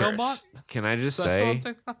shared universe. Dinobot? Can I just Is that what I'm say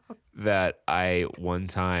thinking of? that I one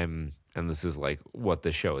time, and this is like what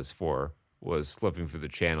the show is for, was flipping through the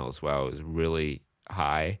channels while I was really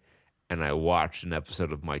high, and I watched an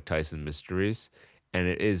episode of Mike Tyson Mysteries, and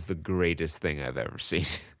it is the greatest thing I've ever seen.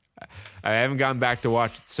 I haven't gone back to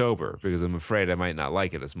watch it sober because I'm afraid I might not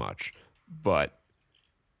like it as much. But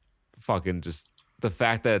fucking just the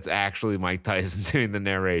fact that it's actually Mike Tyson doing the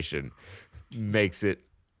narration makes it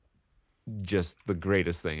just the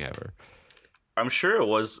greatest thing ever. I'm sure it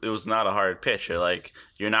was not a hard pitch.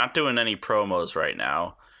 You're not doing any promos right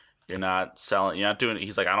now. You're not selling. You're not doing.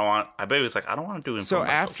 He's like, I bet he was like, I don't want to do. So infomercials.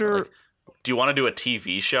 after, Like, do you want to do a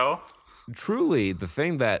TV show? truly, the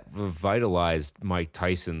thing that revitalized Mike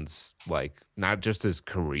Tyson's, like, not just his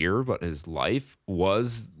career but his life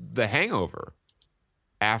was The Hangover.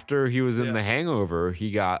 After he was in The Hangover,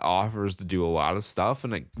 he got offers to do a lot of stuff,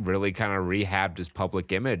 and it really kind of rehabbed his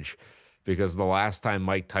public image, because the last time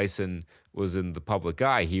Mike Tyson was in the public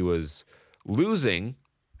eye, he was losing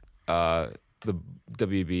the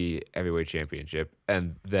WB Heavyweight Championship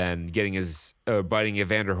and then getting his biting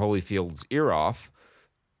Evander Holyfield's ear off.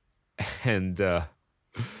 And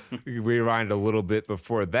we rewind a little bit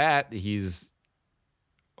before that. He's,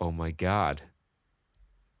 oh my God.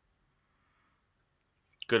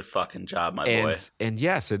 Good fucking job, my boy. And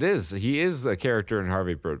yes, it is. He is a character in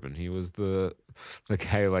Harvey Birdman. He was the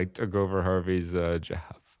guy who like took over Harvey's job.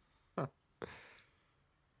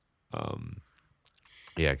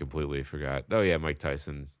 Yeah, I completely forgot. Oh yeah, Mike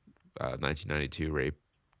Tyson, 1992 rape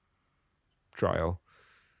trial.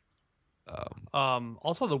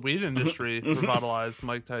 Also, the weed industry revitalized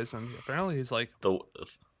Mike Tyson. Apparently, he's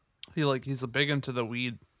a big into the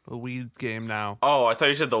weed game now. Oh, I thought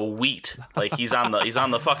you said the wheat. Like he's on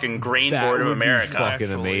the fucking grain That board of would be America. fucking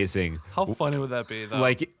Actually. amazing. How funny would that be, though?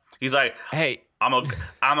 Like, He's like, hey, I'm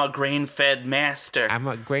a grain fed master. I'm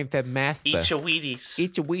a grain-fed master. Eat your Wheaties.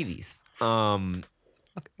 Eat your Wheaties.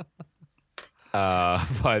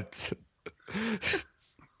 But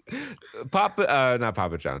not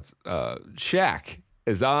Papa John's. Shaq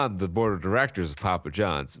is on the board of directors of Papa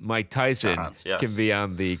John's. Mike Tyson Yes. can be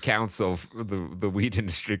on the council, the weed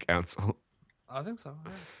industry council. I think so.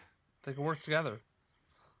 Yeah. They can work together.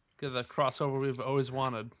 Get the crossover we've always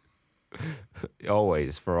wanted.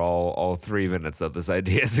 Always, for all 3 minutes that this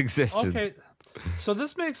idea has existed. Okay, so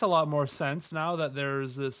this makes a lot more sense now that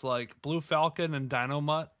there's this like Blue Falcon and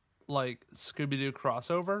Dynomutt like Scooby Doo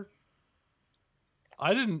crossover.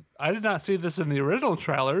 I did not see this in the original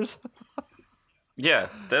trailers. Yeah,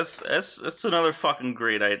 that's another fucking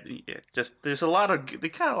great idea. Just they got a lot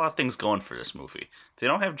of things going for this movie. They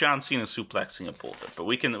don't have John Cena suplexing a pulpit, but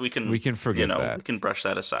we can forget that. We can brush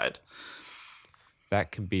that aside.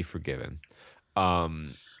 That can be forgiven.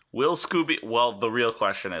 Will Scooby? Well, the real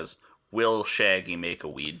question is, will Shaggy make a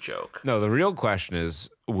weed joke? No, the real question is,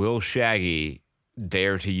 will Shaggy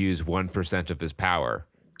dare to use 1% of his power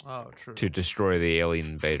True. to destroy the alien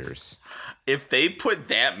invaders? If they put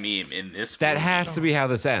that meme in this, That movie, has to be how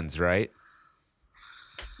this ends, right?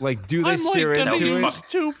 Like, do they I'm steer like gonna into it? use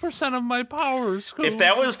 2% of my powers. if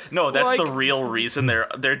that was that's the Like- real reason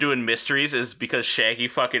they're doing mysteries is because Shaggy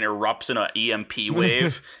fucking erupts in an EMP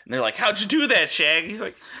wave, and they're like, "How'd you do that, Shaggy?" He's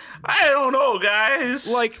like, "I don't know,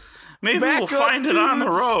 guys. Like, maybe back we'll up, find it on the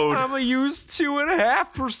dudes. road." I'm gonna use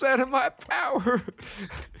 2.5% of my power.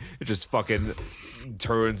 It just fucking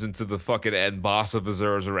turns into the fucking end boss of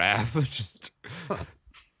Azura's Wrath. Just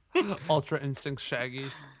Ultra Instinct Shaggy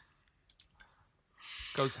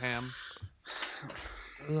goes ham.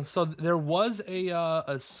 So there was a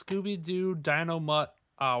Scooby Doo Dynomutt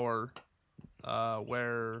hour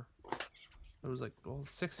where it was like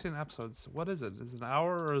 16 episodes. What is it? Is it an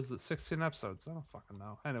hour or is it 16 episodes? I don't fucking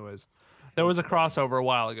know. Anyways, there was a crossover a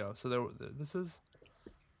while ago. So this is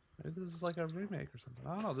like a remake or something.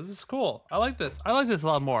 I don't know. This is cool. I like this. I like this a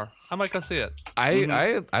lot more. I might go see it.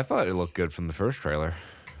 I thought it looked good from the first trailer.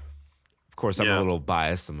 Of course, I'm Yeah. a little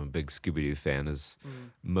biased. I'm a big Scooby-Doo fan, as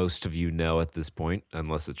most of you know at this point,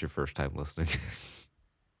 unless it's your first time listening.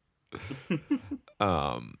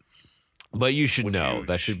 But you should know.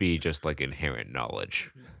 That should be just like inherent knowledge.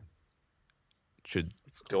 Should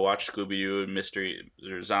Go watch Scooby Doo and Mystery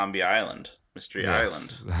or Zombie Island, Mystery Yes.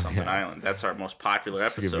 Island, something Yeah. Island. That's our most popular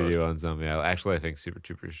episode. Scooby-Doo on Zombie Island. Actually, I think Super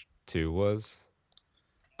Troopers 2 was.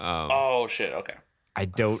 Oh shit! Okay. I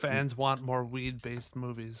don't. Fans want more weed-based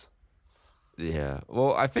movies. Yeah.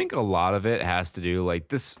 Well, I think a lot of it has to do like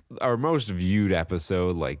this, our most viewed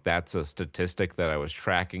episode, like that's a statistic that I was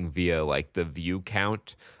tracking via like the view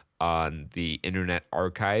count on the Internet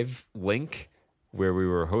Archive link where we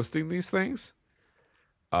were hosting these things.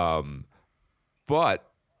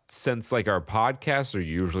 But since like our podcasts are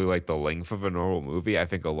usually like the length of a normal movie, I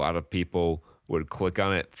think a lot of people would click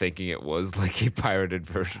on it thinking it was like a pirated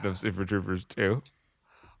version of Super Troopers 2.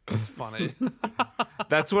 It's funny.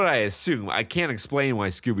 That's what I assume. I can't explain why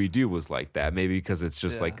Scooby-Doo was like that. Maybe because it's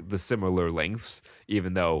just Yeah. like the similar lengths,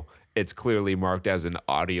 even though it's clearly marked as an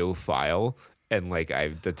audio file. And like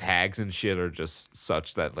the tags and shit are just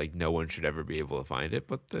such that like no one should ever be able to find it.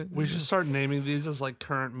 But We should start naming these as like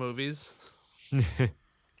current movies.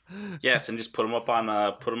 Yes, and just put them up on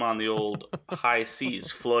the old high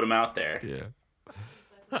seas, float them out there. yeah.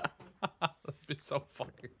 It'd be so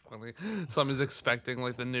fucking funny. Somebody's expecting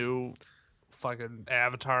like the new fucking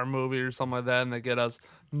Avatar movie or something like that, and they get us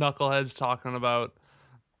knuckleheads talking about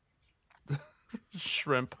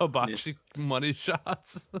shrimp hibachi money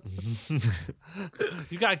shots.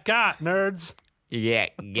 You got nerds.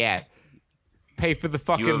 Yeah. Pay for the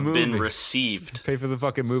fucking You have movie. been received. Pay for the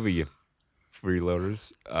fucking movie, you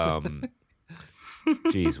freeloaders.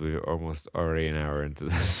 Jeez, we're almost already an hour into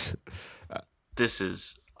this. This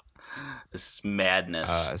is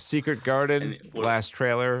madness. Secret Garden, And what- last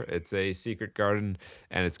trailer. It's a secret garden,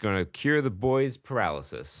 and it's going to cure the boys'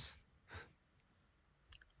 paralysis.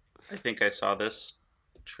 I think I saw this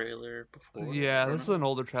trailer before. Yeah, this is an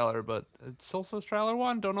older trailer, but it still says trailer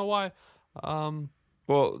 1. Don't know why.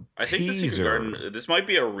 Well, I think the Secret teaser. Garden. This might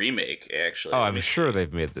be a remake, actually. Oh, Let I'm me sure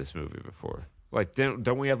they've made this movie before. Like,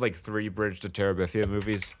 don't we have like 3 Bridge to Terabithia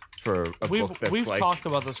movies? for a book that's we've like talked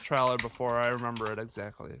about this trailer before. I remember it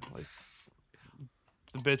exactly. Like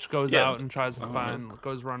the bitch goes Yeah. out and tries to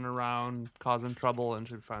goes running around causing trouble, and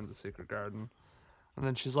she finds a secret garden. And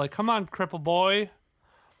then she's like, "Come on, cripple boy,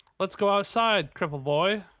 let's go outside, cripple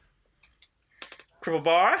boy." Cripple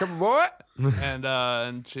bar. come what? And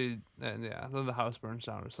then the house burns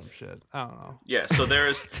down or some shit. I don't know. Yeah. So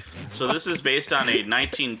this is based on a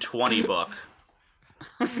 1920 book.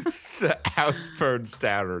 The house burns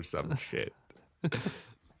down or some shit.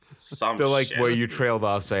 Some They're like shit. where you trailed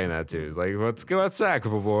off saying that too. It's like, let's go outside,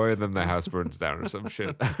 cripple boy, and then the house burns down or some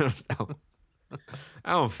shit. I don't know.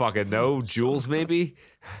 I don't fucking know. Jules, maybe?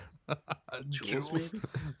 Jules, maybe?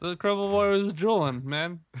 The cripple boy was drooling,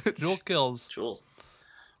 man. Jewel kills. Jules.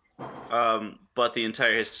 But the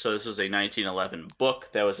entire history. So this was a 1911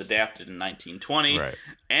 book that was adapted in 1920 Right.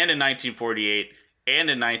 and in 1948 and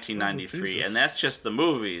in 1993, Jesus. and that's just the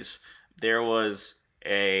movies. There was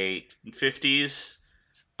a 50s.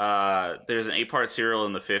 There's an 8-part serial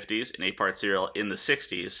in the 50s, an 8-part serial in the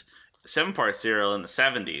 60s, a 7-part serial in the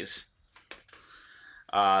 70s.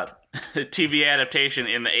 TV adaptation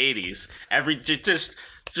in the 80s.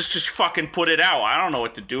 Just fucking put it out. I don't know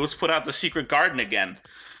what to do. Let's put out The Secret Garden again.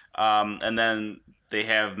 And then they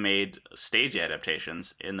have made stage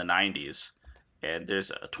adaptations in the 90s. And there's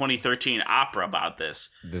a 2013 opera about this.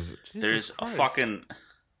 There's a fucking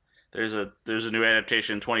there's a new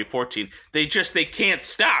adaptation in 2014. They can't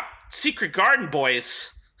stop. Secret Garden,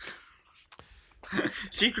 boys.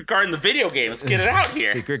 Secret Garden, the video game. Let's get it out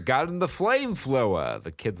here. Secret Garden, the Flame Flower.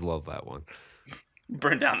 The kids love that one.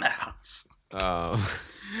 Burn down the house. Uh,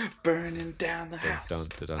 Burning down the house.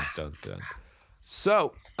 Dun, dun, dun, dun, dun.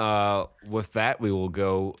 So, with that, we will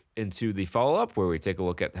go into the follow-up where we take a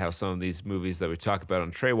look at how some of these movies that we talk about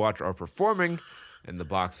on Trey Watch are performing in the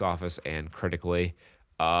box office and critically.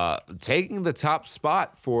 Taking the top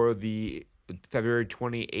spot for the February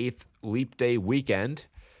 28th Leap Day weekend,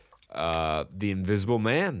 The Invisible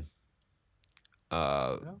Man.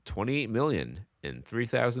 28 million in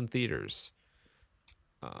 3,000 theaters.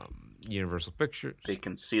 Universal Pictures. They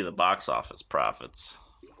can see the box office profits.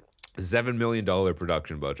 $7 million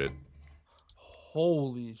production budget.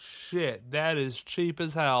 Holy shit, that is cheap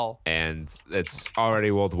as hell. And it's already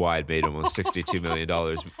worldwide made almost $62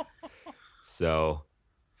 million. So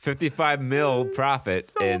 55 mil profit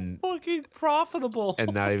So in fucking profitable.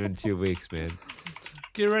 not even 2 weeks, man.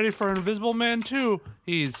 Get ready for Invisible Man 2.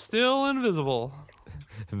 He's still invisible.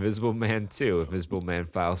 Invisible Man 2. Invisible Man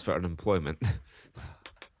files for unemployment.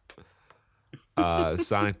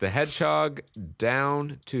 Sonic the Hedgehog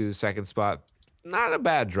down to the second spot. Not a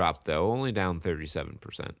bad drop, though. Only down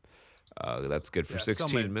 37%. That's good for Still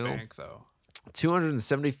 16 made mil. bank, though.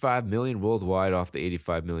 275 million worldwide off the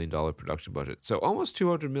 $85 million production budget. So almost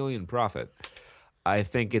 200 million profit. I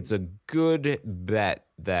think it's a good bet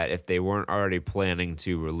that if they weren't already planning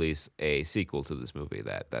to release a sequel to this movie,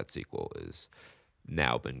 that sequel is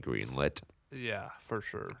now been greenlit. Yeah, for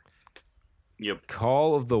sure. Yep.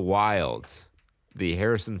 Call of the Wild, the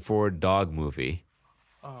Harrison Ford dog movie.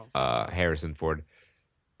 Oh. Harrison Ford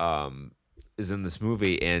is in this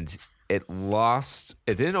movie, and it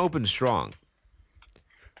didn't open strong,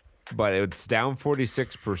 but it's down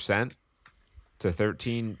 46% to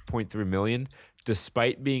 13.3 million,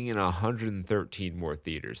 despite being in 113 more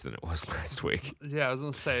theaters than it was last week. Yeah, I was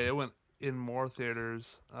going to say, it went in more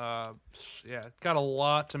theaters. Yeah, it got a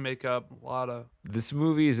lot to make up. This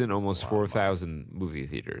movie is in almost 4,000 movie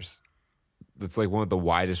theaters. That's like one of the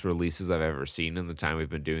widest releases I've ever seen in the time we've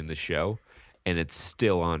been doing the show, and it's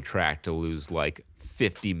still on track to lose like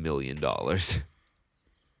 $50 million.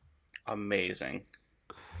 Amazing.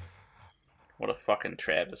 What a fucking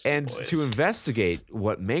travesty, And boys. to investigate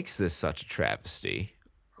what makes this such a travesty,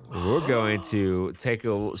 we're going to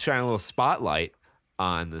shine a little spotlight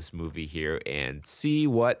on this movie here and see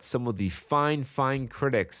what some of the fine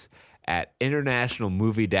critics at International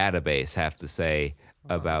Movie Database have to say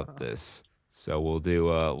about this. So we'll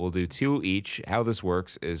do two each. How this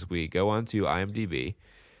works is we go onto IMDb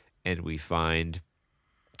and we find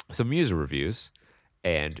some user reviews,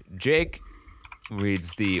 and Jake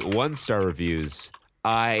reads the 1-star reviews,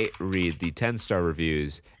 I read the 10-star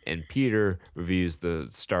reviews, and Peter reviews the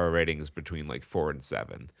star ratings between like 4 and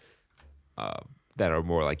 7 that are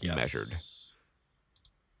more like measured.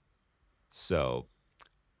 So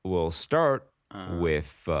we'll start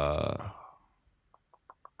with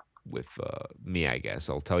me, I guess.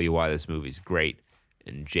 I'll tell you why this movie's great,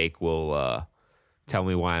 and Jake will tell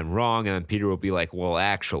me why I'm wrong, and then Peter will be like, well,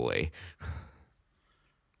 actually.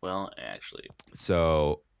 Well, actually.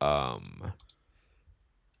 So,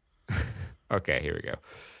 okay, here we go.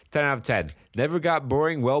 10 out of 10. Never got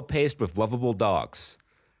boring, well-paced with lovable dogs.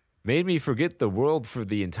 Made me forget the world for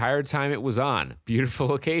the entire time it was on. Beautiful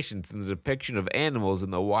locations and the depiction of animals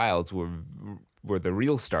in the wilds were the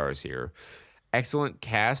real stars here. Excellent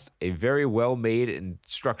cast, a very well-made and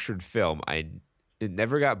structured film. It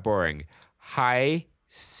never got boring. Hi,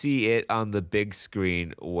 see it on the big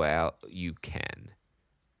screen while you can.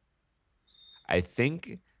 I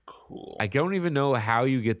think... Cool. I don't even know how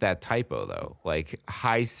you get that typo, though. Like,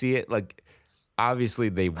 hi, see it. Like, obviously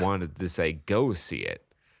they wanted to say go see it.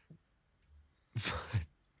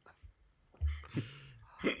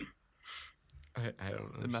 I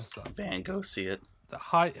don't know. It messed up. Van, go see it. The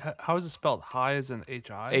high, how is it spelled? High is in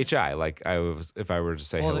H-I? H-I, like if I were to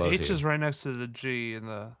say Well, hello the to H you. is right next to the G and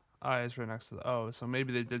the I is right next to the O. So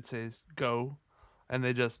maybe they did say go and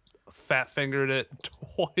they just fat fingered it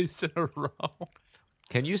twice in a row.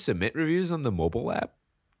 Can you submit reviews on the mobile app?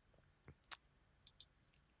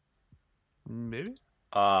 Maybe.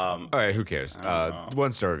 All right, who cares? know.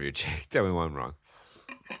 1-star review, Jake. Tell me why I'm wrong.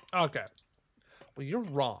 Okay. Well, you're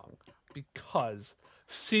wrong because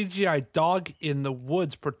CGI dog in the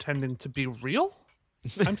woods pretending to be real?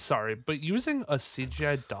 I'm sorry, but using a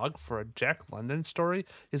CGI dog for a Jack London story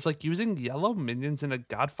is like using yellow minions in a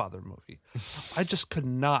Godfather movie. I just could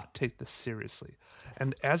not take this seriously.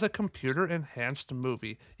 And as a computer-enhanced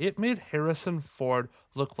movie, it made Harrison Ford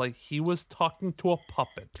look like he was talking to a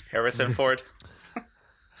puppet. Harrison Ford.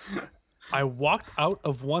 I walked out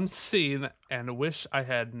of one scene and wish I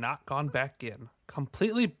had not gone back in.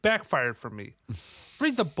 Completely backfired for me.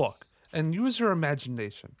 Read the book and use your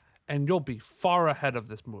imagination, and you'll be far ahead of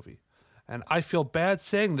this movie. And I feel bad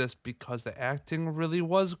saying this because the acting really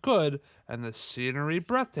was good and the scenery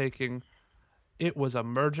breathtaking. It was a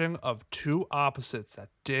merging of two opposites that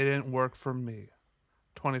didn't work for me.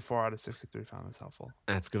 24 out of 63 found this helpful.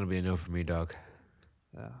 That's going to be a no for me, dog.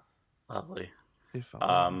 Yeah. Lovely. He felt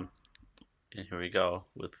And here we go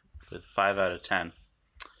with 5 out of 10.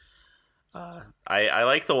 I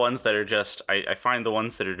like the ones that are just I find the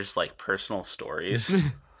ones that are just like personal stories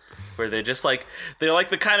where they're just like they're like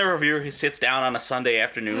the kind of reviewer who sits down on a Sunday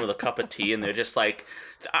afternoon with a cup of tea and they're just like,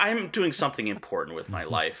 I'm doing something important with my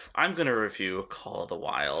life. I'm gonna review Call of the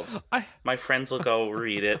Wild. My friends will go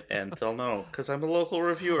read it and they'll know because I'm a local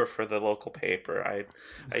reviewer for the local paper.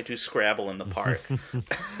 I do Scrabble in the park.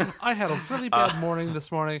 I had a really bad morning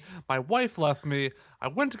this morning. My wife left me. I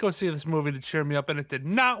went to go see this movie to cheer me up, and it did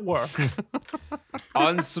not work.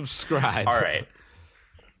 Unsubscribe. All right.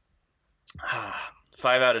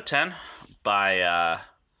 5 out of 10 by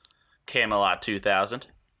Camelot 2000.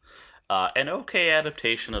 An okay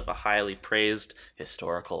adaptation of a highly praised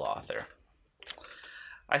historical author.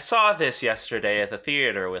 I saw this yesterday at the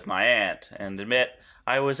theater with my aunt, and admit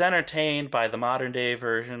I was entertained by the modern-day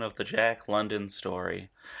version of the Jack London story.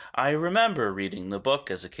 I remember reading the book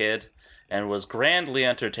as a kid, and was grandly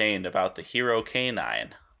entertained about the hero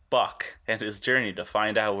canine, Buck, and his journey to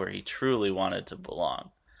find out where he truly wanted to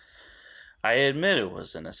belong. I admit it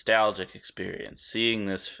was a nostalgic experience seeing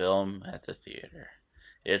this film at the theater.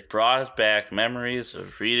 It brought back memories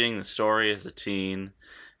of reading the story as a teen,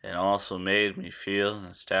 and also made me feel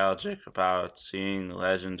nostalgic about seeing the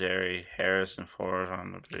legendary Harrison Ford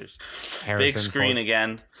on the big screen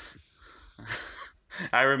again.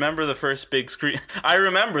 I remember the first big screen. I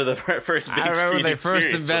remember the first big screen. When they first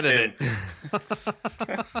invented it.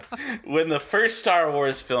 When the first Star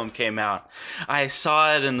Wars film came out, I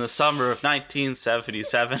saw it in the summer of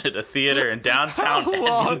 1977 at a theater in downtown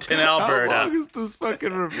Edmonton, Alberta. How long is this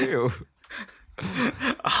fucking review?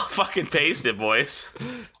 I'll fucking paste it, boys.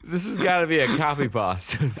 This has got to be a copy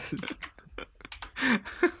paste.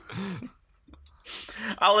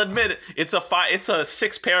 I'll admit it. It's a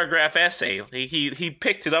 6-paragraph essay. He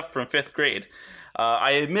picked it up from 5th grade.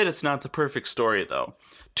 I admit it's not the perfect story, though.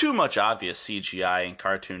 Too much obvious CGI and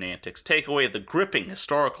cartoon antics take away the gripping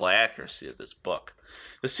historical accuracy of this book.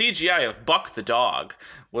 The CGI of Buck the dog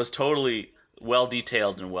was totally well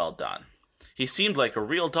detailed and well done. He seemed like a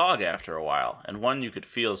real dog after a while, and one you could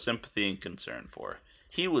feel sympathy and concern for.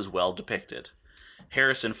 He was well depicted.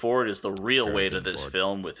 Harrison Ford is the real weight of this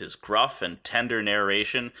film with his gruff and tender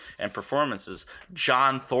narration and performances.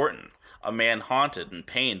 John Thornton, a man haunted and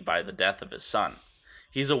pained by the death of his son.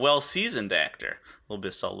 He's a well-seasoned actor, a little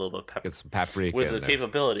bit salt, a little bit pepper, Get some paprika with in the there.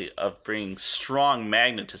 capability of bringing strong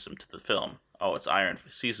magnetism to the film. Oh, it's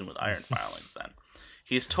seasoned with iron filings then.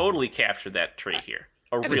 He's totally captured that trait here.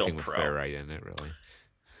 A real Anything with pro. Ferrite in it, really.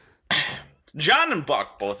 John and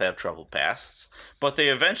Buck both have troubled pasts, but they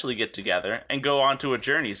eventually get together and go on to a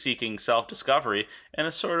journey seeking self-discovery and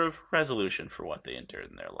a sort of resolution for what they endured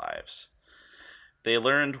in their lives. They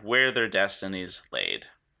learned where their destinies laid.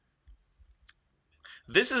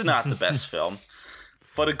 This is not the best film,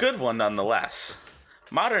 but a good one nonetheless.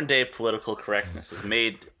 Modern day political correctness is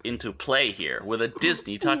made into play here with a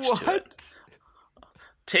Disney touch to it,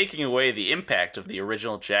 taking away the impact of the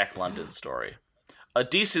original Jack London story. A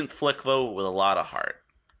decent flick, though, with a lot of heart.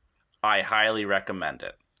 I highly recommend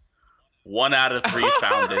it. 1 out of 3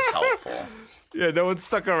 found this helpful. Yeah, no one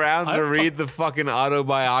stuck around to read the fucking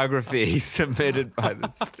autobiography submitted by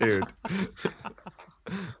this dude.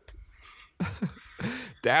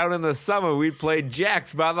 Down in the summer, we played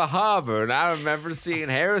jacks by the harbor, and I remember seeing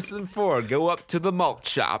Harrison Ford go up to the malt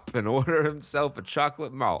shop and order himself a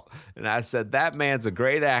chocolate malt. And I said, that man's a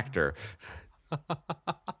great actor.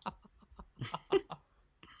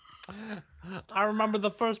 I remember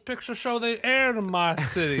the first picture show they aired in my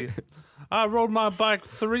city. I rode my bike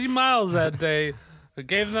 3 miles that day. They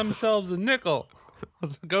gave themselves a nickel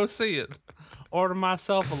to go see it. Ordered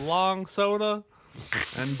myself a long soda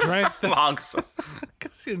and drank the... Long soda.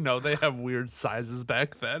 Because, you know, they have weird sizes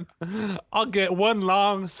back then. I'll get 1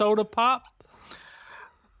 long soda pop.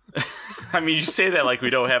 I mean, you say that like we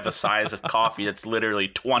don't have a size of coffee that's literally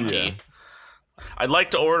 20. Yeah. I'd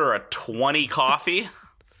like to order a 20 coffee.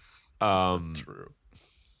 True.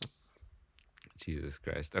 Jesus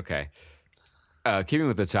Christ. Okay. Keeping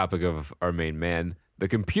with the topic of our main man, the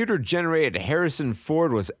computer-generated Harrison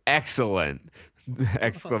Ford was excellent!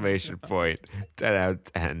 Exclamation point. 10 out of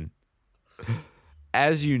 10.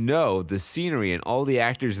 As you know, the scenery and all the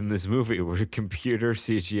actors in this movie were computer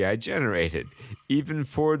CGI generated. Even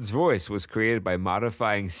Ford's voice was created by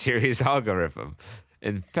modifying Siri's algorithm.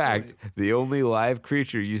 In fact, the only live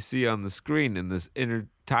creature you see on the screen in this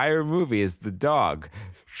entire movie is the dog.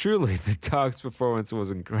 Truly, the dog's performance was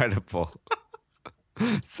incredible.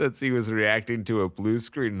 Since he was reacting to a blue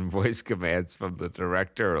screen and voice commands from the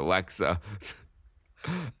director Alexa.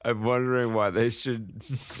 I'm wondering why they should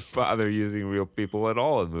bother using real people at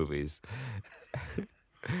all in movies.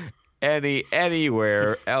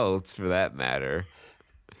 Anywhere else, for that matter.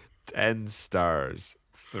 10 stars.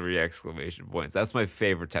 3 exclamation points. That's my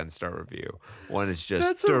favorite 10-star review. One is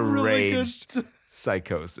just deranged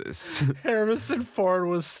psychosis. Harrison Ford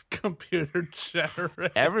was computer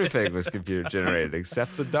generated. Everything was computer generated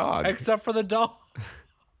except the dog. Except for the dog.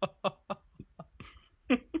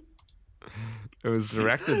 It was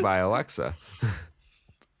directed by Alexa.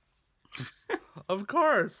 Of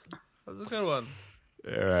course. That's a good one.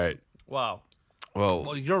 All right. Wow.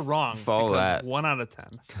 Well, you're wrong. Follow that. 1 out of 10.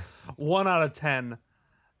 1 out of 10.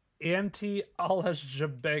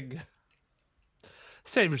 Anti-Alashjabeg.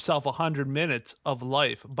 Save yourself 100 minutes of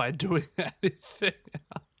life by doing anything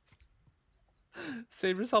else.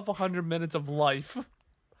 Save yourself 100 minutes of life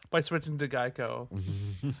by switching to Geico.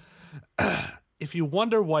 If you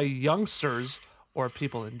wonder why youngsters, or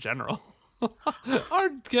people in general, are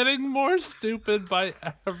getting more stupid by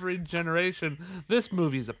every generation, this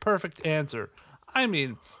movie is a perfect answer. I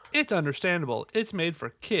mean, it's understandable. It's made for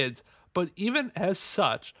kids, but even as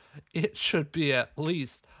such, it should be at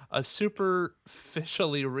least a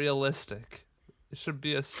superficially realistic. It should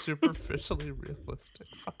be a superficially realistic.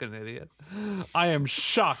 Fucking idiot. I am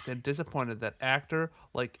shocked and disappointed that actor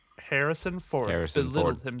like Harrison Ford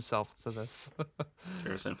belittled himself to this.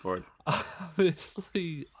 Harrison Ford.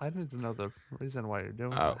 Obviously, I need to know the reason why you're doing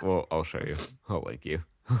that. Well, I'll show you. I'll link you.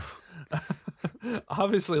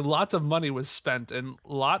 Obviously, lots of money was spent and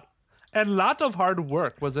lot of hard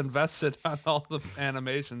work was invested on all the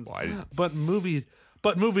animations. Why? But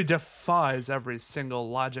movie defies every single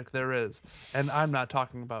logic there is. And I'm not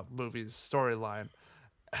talking about movie's storyline.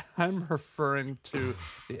 I'm referring to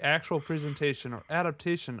the actual presentation or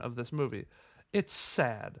adaptation of this movie. It's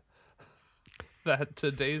sad that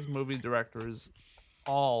today's movie directors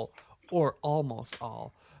all, or almost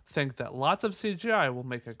all, think that lots of CGI will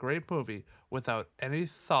make a great movie without any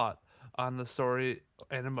thought on the story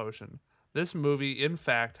and emotion. This movie, in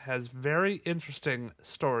fact, has very interesting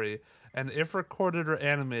story, and if recorded or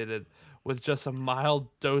animated with just a mild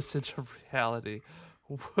dosage of reality,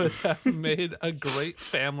 would have made a great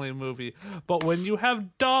family movie. But when you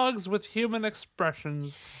have dogs with human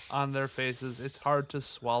expressions on their faces, it's hard to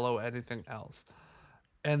swallow anything else.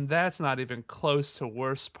 And that's not even close to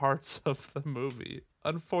worst parts of the movie.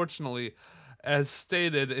 Unfortunately, as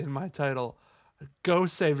stated in my title, go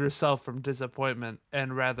save yourself from disappointment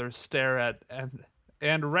and rather stare at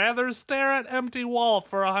empty wall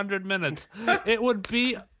for 100 minutes. It would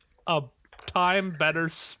be a time better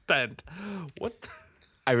spent. What?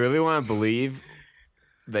 I really want to believe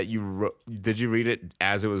that did you read it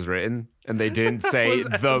as it was written? And they didn't say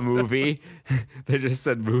the movie. They just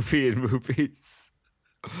said movie and movies.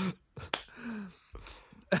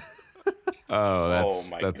 Oh,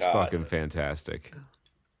 that's God. Fucking fantastic.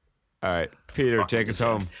 All right, Peter, Fucking take us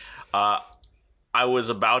insane. home. I was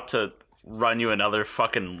about to run you another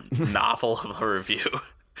fucking novel of a review.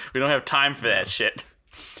 We don't have time for that shit.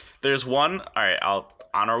 There's one. All right, I'll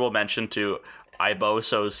honorable mention to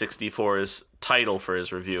Iboso64's title for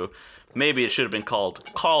his review. Maybe it should have been called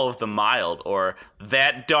Call of the Mild or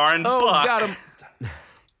That Darn Buck. Got him.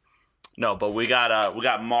 No, but we got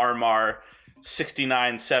Marmar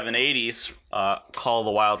 69780's Call of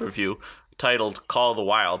the Wild review titled Call of the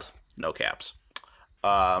Wild, no caps.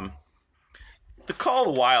 The Call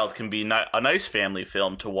of the Wild can be a nice family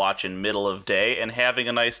film to watch in middle of day and having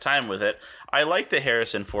a nice time with it. I like that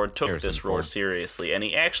Harrison Ford took this role seriously, and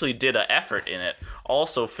he actually did an effort in it.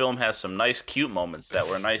 Also, film has some nice, cute moments that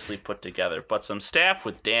were nicely put together, but some staff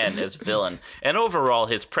with Dan as villain, and overall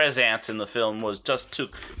his presence in the film was just too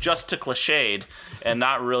cliched and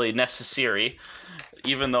not really necessary.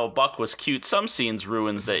 Even though Buck was cute, some scenes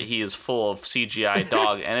ruins that he is full of CGI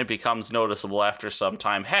dog, and it becomes noticeable after some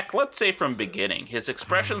time. Heck, let's say from beginning. His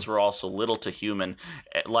expressions were also little to human,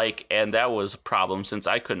 and that was a problem since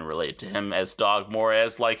I couldn't relate to him as dog, more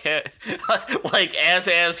as as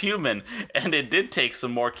human. And it did take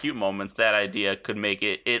some more cute moments. That idea could make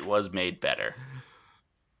it was made better.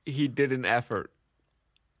 He did an effort.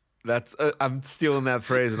 That's I'm stealing that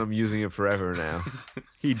phrase and I'm using it forever now.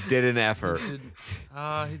 He did an effort. He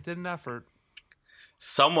did an effort.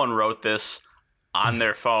 Someone wrote this on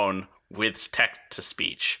their phone with text to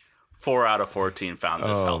speech. 4 out of 14 found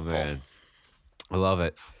this helpful. Man. I love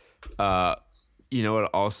it. You know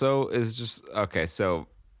what also is just okay, so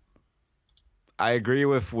I agree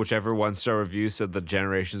with whichever 1-star review said the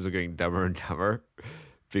generations are getting dumber and dumber.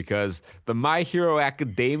 Because the My Hero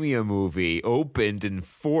Academia movie opened in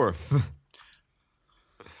 4th.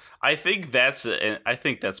 I think that's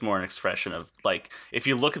more an expression of like if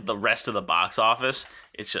you look at the rest of the box office,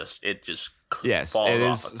 it just yes, falls it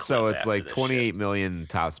off is. a cliff So it's after like this 28 shit. million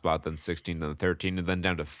top spot, then 16, then 13, and then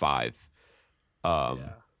down to 5.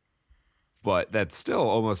 But that's still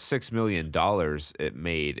almost $6 million it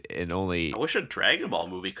made in only. I wish a Dragon Ball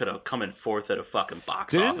movie could have come in 4th at a fucking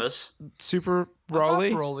box Didn't office. Super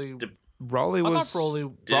Raleigh. Raleigh was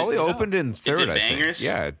Raleigh opened in 3rd. did I bangers? think.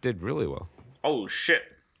 Yeah, it did really well. Oh shit!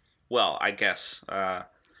 Well, I guess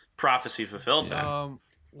prophecy fulfilled then.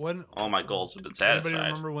 When All my goals have been anybody satisfied.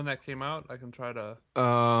 remember when that came out? I can try to.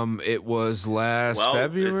 It was last Well,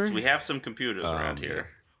 February. we have some computers around here.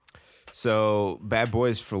 So Bad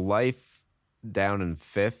Boys for Life down in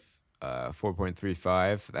 5th,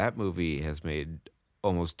 4.35. That movie has made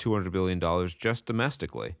almost $200 billion just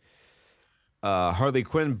domestically. Harley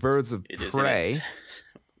Quinn Birds of Prey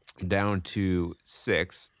down to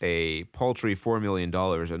 6, a paltry $4 million,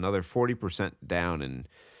 another 40% down in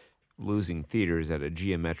losing theaters at a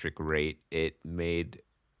geometric rate. It made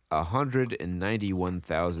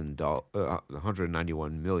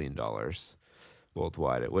 $191 million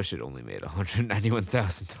worldwide. I wish it only made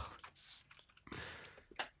 $191,000.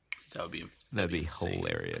 That'd be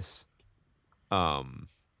hilarious.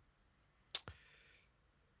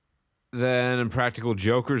 Then Impractical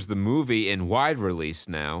Jokers, the movie, in wider release,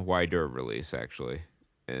 actually,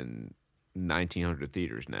 in 1,900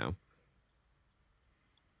 theaters now,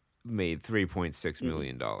 made $3.6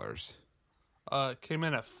 million. Came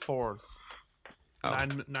in at 4th.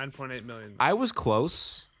 9.8 million. I was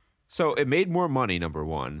close. So it made more money, number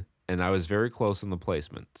one, and I was very close in the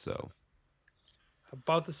placement, so.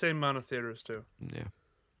 About the same amount of theaters, too. Yeah.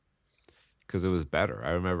 Because it was better.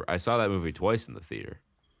 I remember I saw that movie twice in the theater.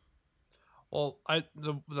 Well,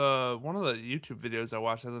 the one of the YouTube videos I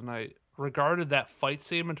watched the other night regarded that fight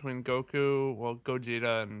scene between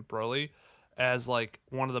Gogeta and Broly as like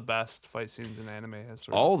one of the best fight scenes in anime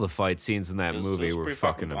history. All the fight scenes in that movie was were pretty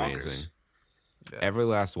fucking fucking bonkers. amazing. Yeah. Every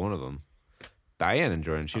last one of them. Diane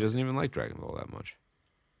enjoyed it. She doesn't even like Dragon Ball that much.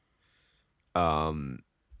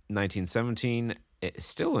 1917, it's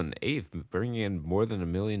still in 8th, bringing in more than $1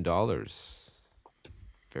 million.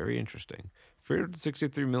 Very interesting.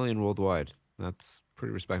 363 million worldwide. That's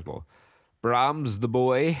pretty respectable. Brahms the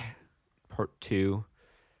Boy, Part 2,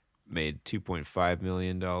 made $2.5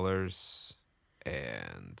 million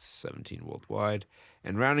and 17 worldwide.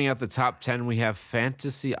 And rounding out the top 10, we have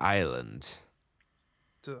Fantasy Island.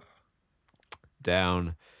 Ugh.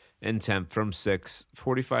 Down in 10th from 6,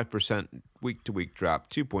 45% week-to-week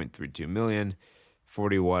drop, 2.32 million,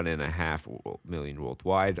 41.5 million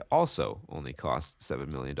worldwide. Also only cost $7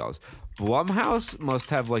 million. Blumhouse must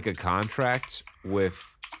have like a contract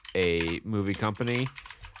with a movie company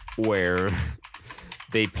where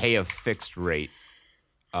they pay a fixed rate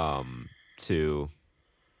to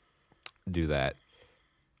do that.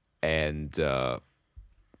 And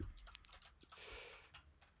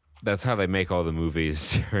That's how they make all the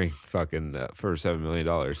movies during fucking for $7 million.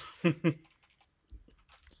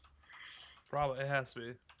 Probably it has to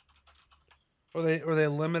be. Or they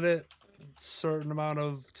limit it certain amount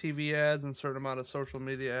of TV ads and certain amount of social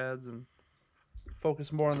media ads and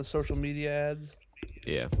focus more on the social media ads.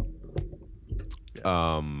 Yeah.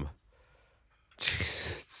 $7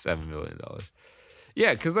 million.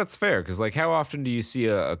 Yeah, because that's fair. Because like, how often do you see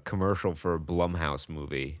a commercial for a Blumhouse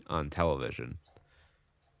movie on television?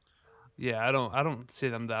 Yeah, I don't see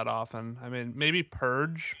them that often. I mean, maybe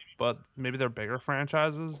Purge, but maybe they're bigger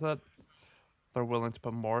franchises that they're willing to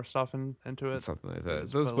put more stuff into it. Something like that.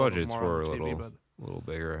 Just Those put a little bit budgets more on were the a TV, but little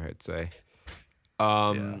bigger, I'd say.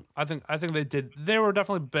 yeah, I think they did. They were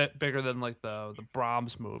definitely bigger than like the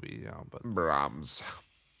Brahms movie, you know. But Brahms,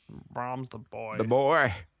 Brahms the boy.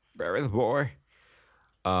 Barry the boy.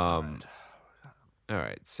 All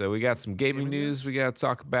right, so we got some gaming news we got to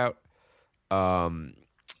talk about.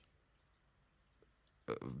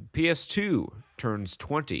 PS2 turns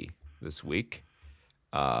 20 this week,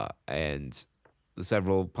 and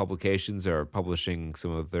several publications are publishing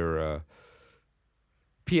some of their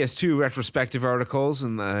PS2 retrospective articles,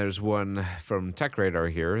 and there's one from Tech Radar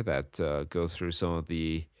here that goes through some of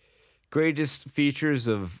the greatest features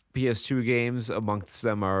of PS2 games. Amongst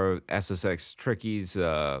them are SSX Tricky's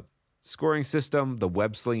scoring system, the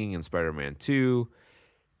web slinging in Spider-Man 2,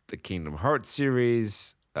 the Kingdom Hearts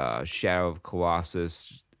series, Shadow of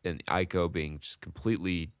Colossus and Ico being just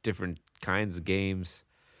completely different kinds of games,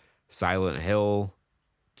 Silent Hill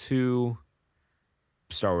 2,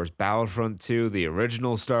 Star Wars Battlefront 2, the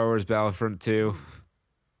original Star Wars Battlefront 2,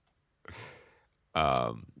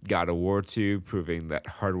 God of War 2, proving that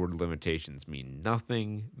hardware limitations mean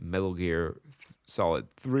nothing, Metal Gear Solid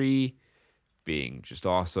 3 being just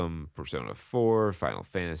awesome, Persona 4, Final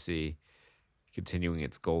Fantasy continuing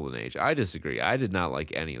its golden age. I disagree. I did not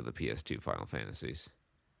like any of the PS2 Final Fantasies.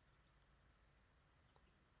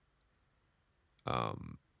 I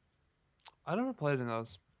never played in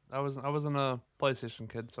those. I wasn't a PlayStation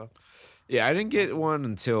kid, so Yeah, I didn't get one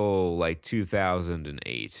until like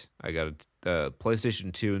 2008. I got a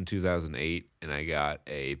PlayStation 2 in 2008, and I got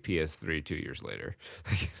a PS3 2 years later.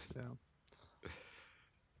 yeah.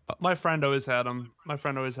 My friend always had them. My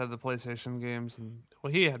friend always had the PlayStation games, and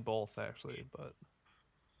well, he had both actually. But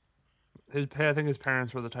I think his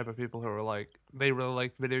parents were the type of people who were like, they really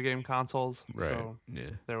liked video game consoles, Right. so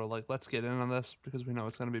Yeah. they were like, let's get in on this because we know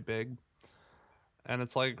it's gonna be big. And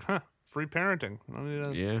it's like, free parenting. I don't need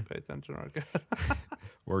to pay attention. Okay.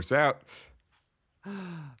 Works out.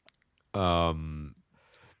 NVIDIA's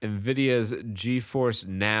GeForce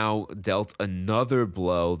Now dealt another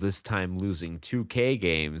blow, this time losing 2K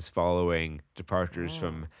games following departures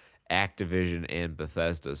from Activision and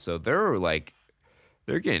Bethesda. So they're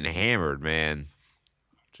getting hammered, man.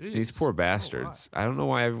 Jeez. These poor bastards. I don't know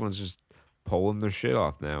why everyone's just pulling their shit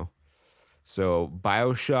off now. So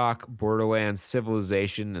BioShock, Borderlands,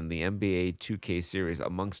 Civilization, and the NBA 2K series,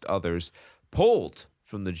 amongst others, pulled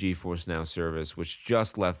from the GeForce Now service, which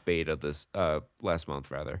just left beta this last month,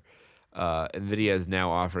 rather. NVIDIA is now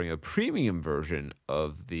offering a premium version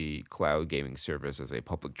of the cloud gaming service as a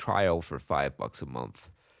public trial for $5 a month.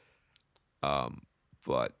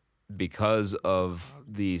 But because of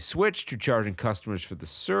the switch to charging customers for the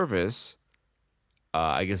service,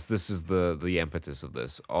 I guess this is the impetus of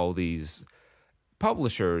this. All these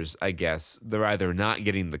publishers, I guess, they're either not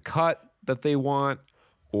getting the cut that they want,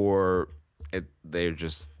 or they're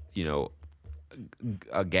just,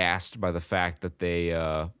 aghast by the fact that they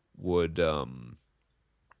would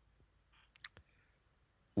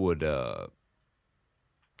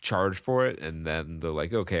charge for it, and then they're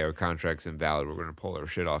like, okay, our contract's invalid, we're going to pull our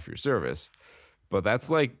shit off your service. But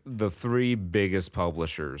that's like the three biggest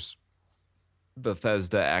publishers,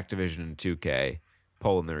 Bethesda, Activision, and 2K,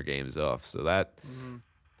 pulling their games off. So that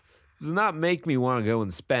does not make me want to go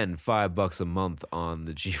and spend $5 a month on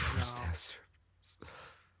the GeForce Now service.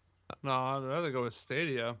 No, I'd rather go with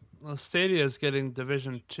Stadia. Well, Stadia is getting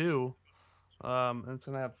Division 2, and it's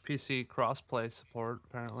going to have PC crossplay support,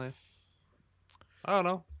 apparently. I don't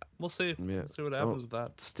know. We'll see. Yeah. We'll see what happens with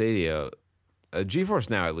that. Stadia, GeForce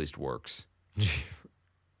Now at least works.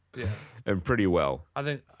 Yeah. And pretty well. I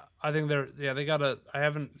think they got I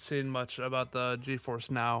haven't seen much about the GeForce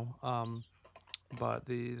Now, but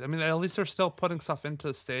at least they're still putting stuff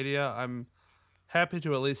into Stadia. I'm happy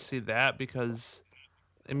to at least see that because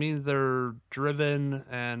it means they're driven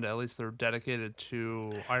and at least they're dedicated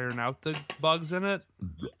to iron out the bugs in it.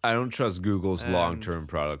 I don't trust Google's long-term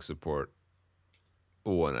product support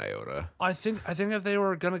one iota. I think if they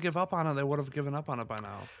were gonna give up on it, they would have given up on it by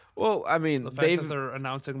now. Well, I mean, The fact that they're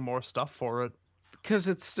announcing more stuff for it. Because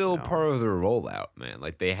it's still part of their rollout, man.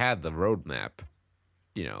 Like, they had the roadmap,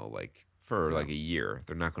 like, for like a year.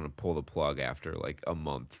 They're not going to pull the plug after like a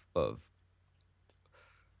month of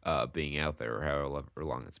being out there or however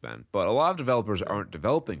long it's been. But a lot of developers aren't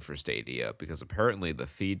developing for Stadia because apparently the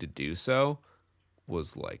fee to do so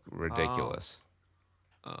was like ridiculous.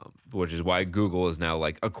 Which is why Google is now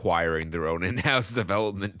like acquiring their own in-house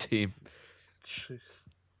development team. Jeez.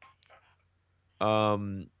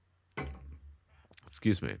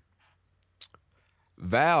 Excuse me.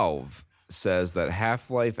 Valve says that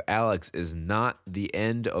Half-Life Alyx is not the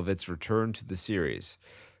end of its return to the series.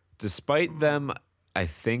 Despite them, I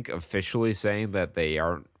think, officially saying that they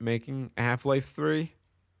aren't making Half-Life 3.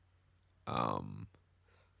 But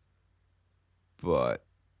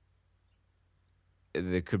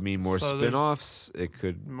it could mean more spin-offs. It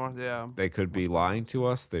could They could be lying to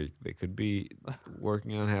us. They could be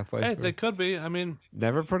working on Half-Life 3. Hey, they could be. I mean,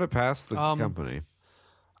 never put it past the company.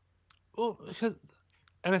 Well, because,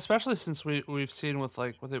 and especially since we've seen with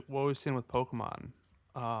what we've seen with Pokemon,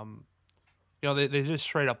 they just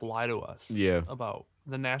straight up lie to us about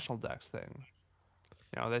the National Dex thing.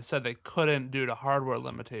 They said they couldn't due to hardware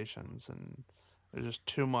limitations and there's just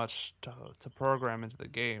too much to program into the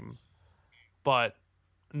game. But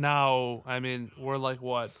now, I mean, we're like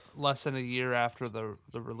less than a year after the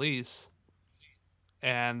release,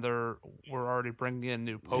 and we're already bringing in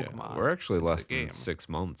new Pokemon. Yeah, we're actually less than 6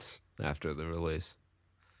 months after the release.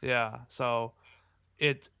 Yeah, so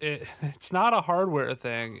it's not a hardware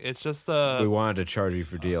thing. It's just we wanted to charge you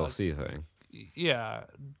for DLC thing. Yeah,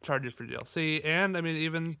 charge you for DLC, and I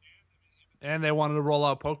mean and they wanted to roll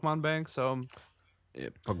out Pokemon Bank, so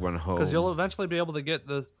Pokemon Home, because you'll eventually be able to get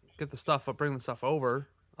the stuff, bring the stuff over,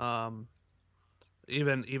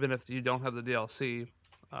 even if you don't have the DLC,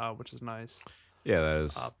 which is nice. Yeah, that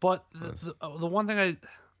is. But the one thing I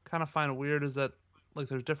kind of find weird is that like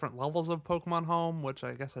there's different levels of Pokemon Home, which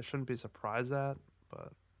I guess I shouldn't be surprised at,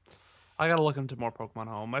 but I gotta look into more Pokemon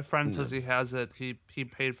Home. My friend says he has it. He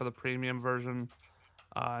paid for the premium version.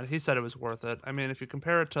 And he said it was worth it. I mean, if you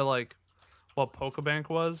compare it to like what Pokebank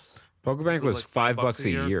was was like $5 a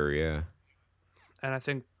year, yeah. And I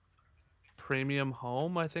think premium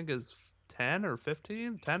Home is $10 or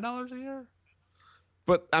 $10 a year.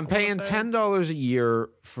 But I'm paying $10 a year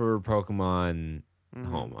for Pokemon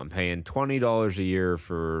Home. I'm paying $20 a year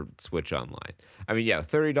for Switch Online. I mean, yeah,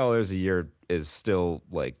 $30 a year is still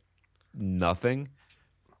like nothing,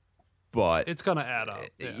 but it's gonna add up.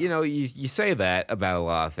 Yeah. You say that about a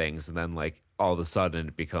lot of things, and then like all of a sudden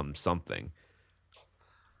it becomes something.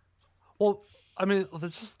 Well, I mean,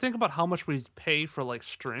 just think about how much we pay for like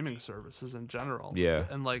streaming services in general. Yeah,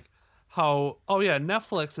 and like how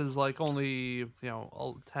Netflix is like only $10,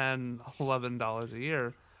 $11 a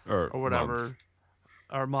year or whatever. Month.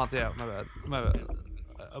 Or a month, yeah, my bad.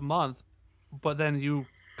 A month, but then you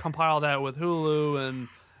compile that with Hulu and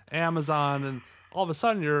Amazon, and all of a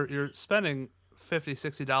sudden you're spending $50,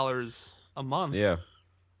 $60 a month. Yeah.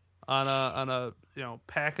 On a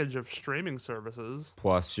package of streaming services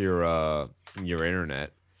plus your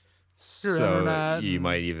internet. Internet. You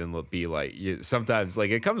might even be like sometimes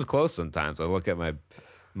like it comes close. Sometimes I look at my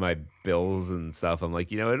bills and stuff. I'm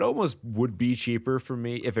like, it almost would be cheaper for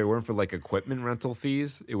me if it weren't for like equipment rental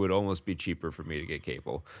fees. It would almost be cheaper for me to get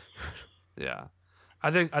cable. Yeah,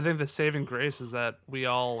 I think the saving grace is that we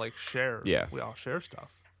all like share. Yeah, we all share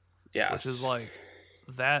stuff. Yes, which is like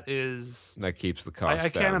that keeps the cost. I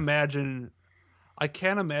can't imagine. I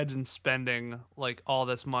can't imagine spending like all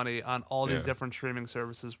this money on all these different streaming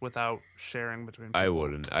services without sharing between people. I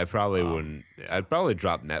wouldn't. I probably wouldn't. Yeah. I'd probably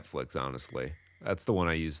drop Netflix, honestly. That's the one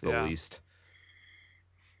I use the least.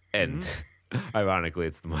 And ironically,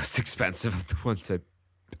 it's the most expensive of the ones I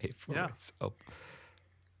pay for myself.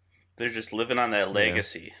 They're just living on that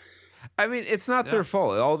legacy. I mean, it's not their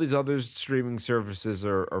fault. All these other streaming services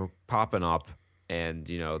are popping up, and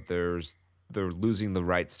they're losing the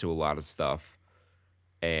rights to a lot of stuff.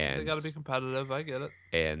 And they got to be competitive. I get it.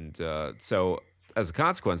 And so, as a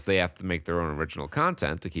consequence, they have to make their own original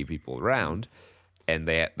content to keep people around. And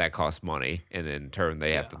that costs money, and in turn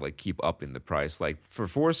they have to like keep upping the price. Like for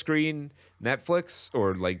 4-screen Netflix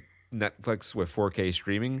or like Netflix with 4K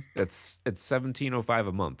streaming, it's $17.05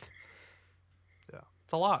 a month. Yeah,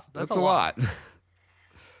 it's a lot. That's a lot.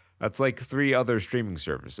 That's like 3 other streaming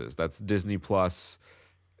services. That's Disney Plus.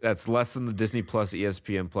 That's less than the Disney Plus,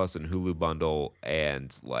 ESPN Plus, and Hulu bundle,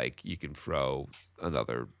 and like you can throw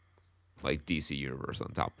another like DC Universe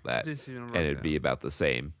on top of that, and it'd be about the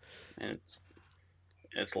same. And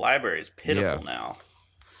its library is pitiful now.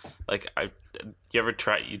 Like, you ever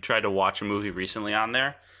tried to watch a movie recently on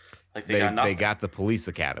there? Like they got nothing. They got the Police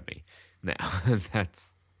Academy. now.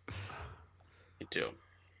 That's They do.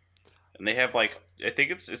 And they have like I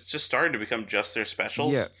think it's just starting to become just their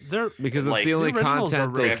specials. yeah, They're because it's Like, the only the originals are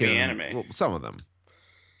content they crappy can. anime. Well, some of them.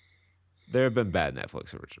 There have been bad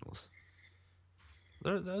Netflix originals.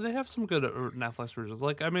 they have some good Netflix originals.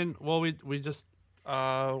 Like I mean, well, we just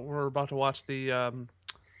we're about to watch the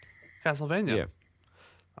Castlevania. Yeah.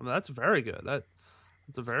 I mean, that's very good. That's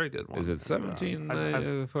a very good one. Is it And,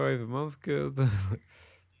 17.95 a month good?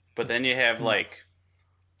 But then you have like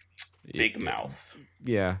Big Yeah. Mouth.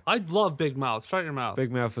 Yeah. I love Big Mouth. Shut your mouth.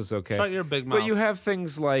 Big Mouth is okay. Shut your big mouth. But you have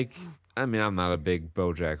things like, I mean, I'm not a big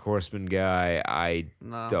BoJack Horseman guy. I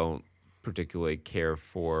No. don't particularly care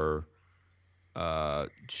for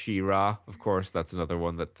She-Ra, of course. That's another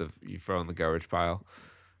one that you throw in the garbage pile.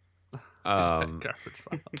 Garbage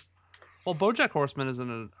pile. Well, BoJack Horseman isn't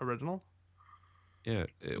an original. Yeah,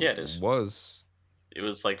 Yeah, it is. was. It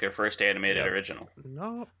was like their first animated Yeah. original.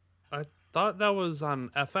 No, I thought that was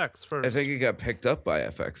on FX first. I think it got picked up by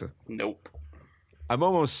FX. Nope. I'm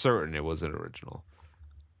almost certain it was an original.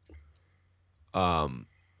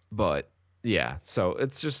 But yeah, so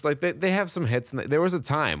it's just like they have some hits. And there was a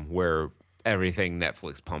time where everything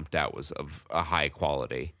Netflix pumped out was of a high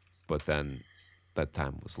quality, but then that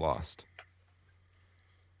time was lost.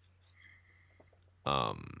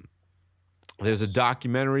 There's a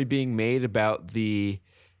documentary being made about the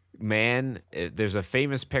man. There's a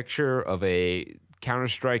famous picture of a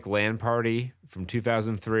Counter-Strike LAN party from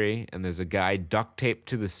 2003, and there's a guy duct taped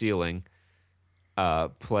to the ceiling,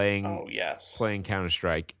 playing Oh yes. playing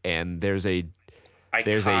Counter-Strike, and there's a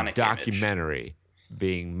Iconic image. documentary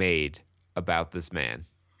being made about this man.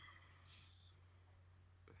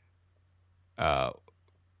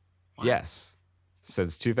 Yes.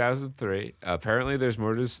 Since 2003. Apparently, there's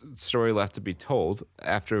more to this story left to be told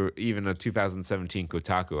after even a 2017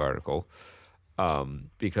 Kotaku article,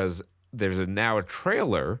 because there's now a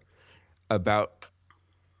trailer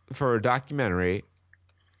for a documentary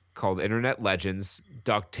called Internet Legends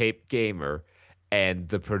Duct Tape Gamer, and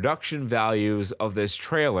the production values of this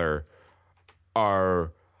trailer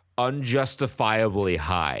are unjustifiably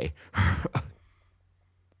high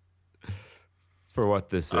for what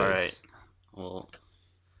this All is. right. Well,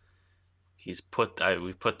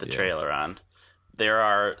 we've put the trailer on. There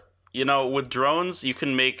are, with drones, you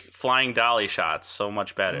can make flying dolly shots so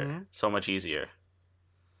much better, so much easier.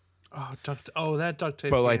 That duct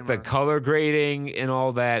tape. But like the gamer. color grading and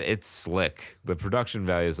all that, it's slick. The production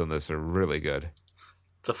values on this are really good.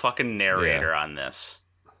 The fucking narrator on this.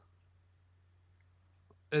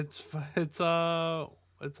 It's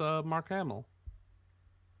Mark Hamill.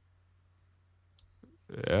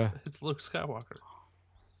 Yeah. It's Luke Skywalker.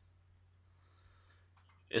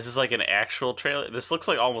 Is this like an actual trailer? This looks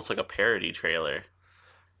like almost like a parody trailer.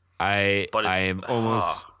 But I am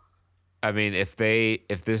almost. I mean, if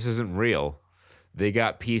this isn't real, they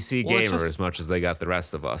got PC Well, it's gamer just- as much as they got the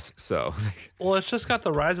rest of us. So Well, it's just got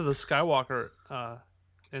the Rise of the Skywalker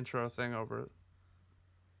intro thing over it.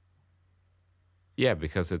 yeah,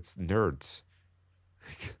 because it's nerds.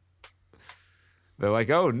 They're like,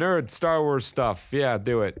 oh, nerd Star Wars stuff. Yeah,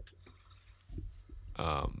 do it.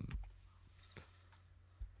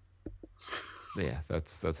 Yeah,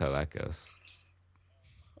 that's how that goes.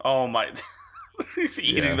 Oh my! He's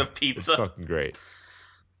eating Yeah, the It's pizza. fucking great.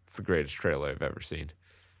 It's the greatest trailer I've ever seen.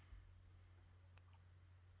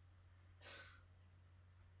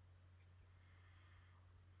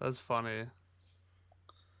 That's funny.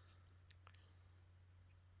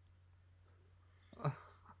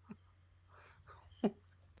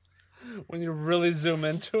 When you really zoom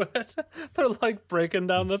into it, they're like breaking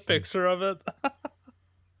down the picture of it.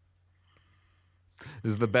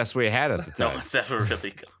 This is the best we had at the No, time. it's never really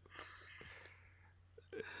good.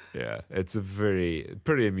 Yeah, it's a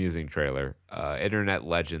pretty amusing trailer. Internet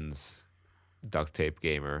Legends Duct Tape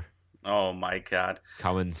Gamer. Oh my god!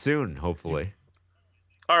 Coming soon, hopefully.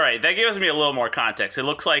 All right, that gives me a little more context. It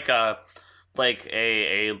looks like a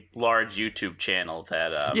large YouTube channel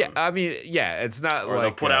that Yeah, I mean, yeah, it's not or like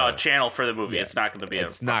they'll put out a channel for the movie. yeah, It's not going to be.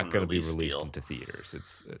 It's not going to be released deal. into theaters.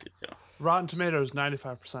 It's Rotten Tomatoes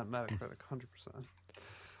 95%, Metacritic 100%.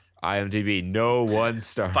 IMDb, no 1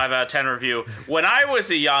 star. 5 out of 10 review. When I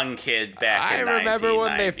was a young kid back I in remember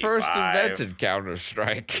when they first 1995, invented Counter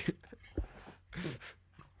Strike.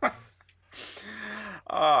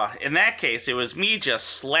 in that case, it was me just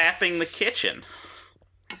slapping the kitchen.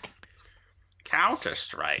 Counter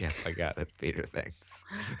Strike. Yeah, I got it. Theater things.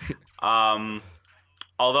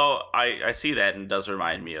 Although I see that and it does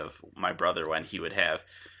remind me of my brother when he would have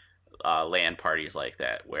LAN parties like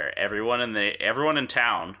that, where everyone in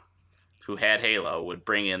town who had Halo would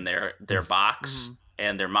bring in their box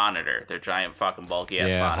and their monitor, their giant fucking bulky ass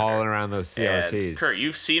Yeah, monitor. hauling around those CRTs. And Kurt,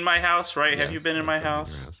 you've seen my house, right? Have Yes, you been in my I've been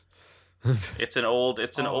house? your It's an old.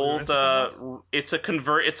 It's an old. It's a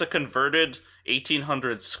converted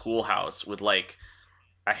 1800s schoolhouse with like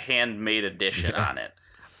a handmade addition on it.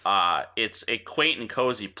 It's a quaint and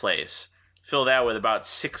cozy place. Filled out with about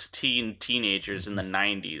 16 teenagers in the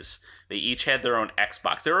 90s. They each had their own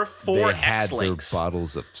Xbox. There were 4 They had X-Links. their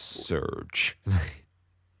bottles of Surge.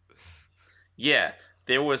 Yeah,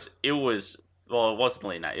 there was. It was. Well, it wasn't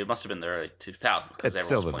late night. It must have been the early 2000s because It's everyone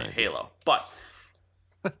still was the playing 90s. Halo. But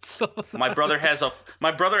my brother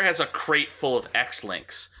has a crate full of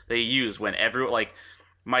X-Links they use when everyone like.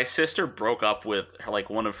 My sister broke up with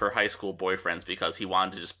like one of her high school boyfriends because he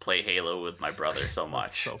wanted to just play Halo with my brother so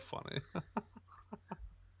much. So funny.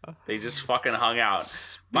 They just fucking hung out.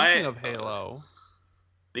 Speaking of Halo,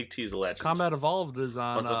 Big T's a legend. Combat Evolved is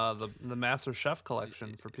on What's up? the Master Chef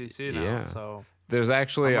collection for PC now. Yeah. So There's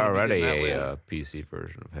actually I'm gonna be already getting that a later. PC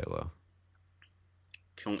version of Halo.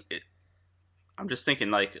 I'm just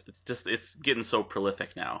thinking like it's getting so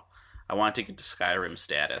prolific now. I want to get to Skyrim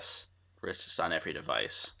status where it's just on every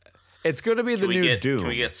device. It's going to be the new Doom. Can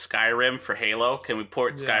we get Skyrim for Halo? Can we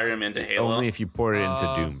port Skyrim into Halo? Only if you port it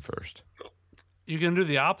into Doom first. you can do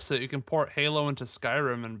the opposite. You can port Halo into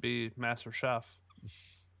Skyrim and be Master Chef.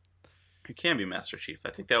 It can be Master Chief. I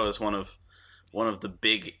think that was one of the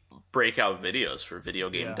big breakout videos for Video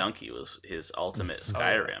Game Donkey was his ultimate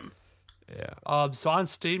Skyrim. Yeah. So on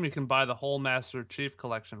Steam, you can buy the whole Master Chief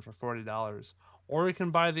collection for $40, or you can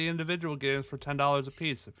buy the individual games for $10 a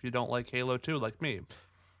piece if you don't like Halo 2 like me.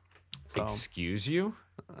 So, Excuse you?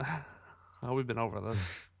 we've been over this.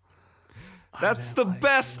 That's the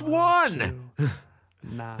best one.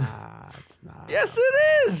 Nah, it's not. Yes,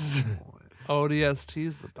 it is.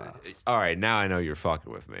 ODST's the best. All right, now I know you're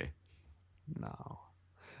fucking with me. No.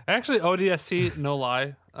 Actually, ODST, no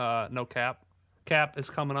lie, no cap. Cap is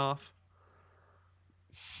coming off.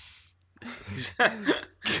 He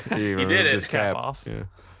did it. Cap off. Yeah.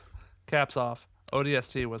 Cap's off.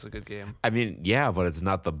 ODST was a good game. I mean, yeah, but it's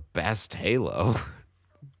not the best Halo.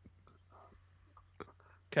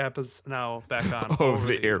 Cap is now back on. Over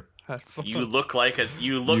the air. You look like a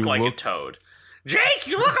toad. Jake,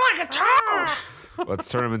 you look like a toad. Let's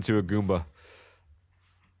turn him into a Goomba.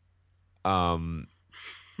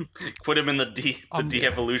 Put him in the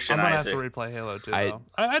de-evolutionizer. I'm gonna have to replay Halo 2.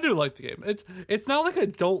 I do like the game. It's not like I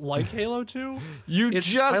don't like Halo 2. You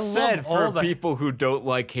just said for the people who don't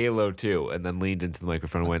like Halo 2, and then leaned into the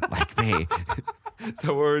microphone and went, like me.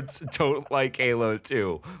 The words "don't like Halo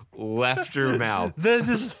 2" left your mouth. This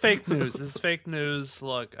is fake news. This is fake news.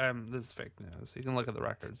 Look, this is fake news. You can look at the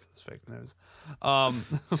records. It's fake news.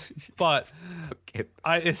 But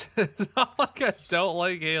it's not like I don't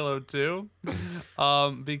like Halo 2,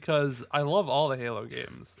 because I love all the Halo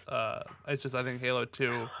games. It's just I think Halo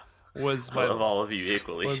 2 was I love all of you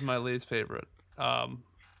equally. was my least favorite.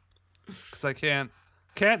 Because I can't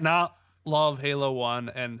not love Halo 1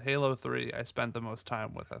 and Halo 3 I spent the most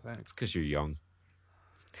time with, I think. It's because you're young.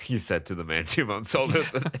 He said to the man 2 months older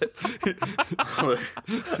than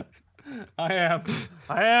I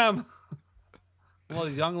am. Well, a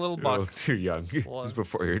young little You're a buck. little too young. Well, It's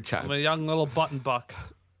before your I'm time. a young little button buck.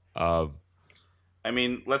 I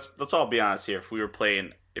mean, let's all be honest here.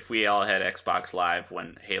 If we all had Xbox Live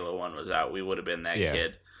when Halo 1 was out, we would have been that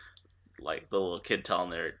kid. Like the little kid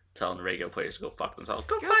telling the regular players to go fuck themselves.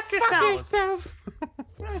 Go fuck yourself.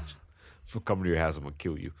 If I come to your house, I'm going to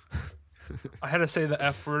kill you. I had to say the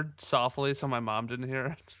F word softly so my mom didn't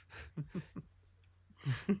hear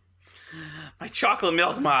it. My chocolate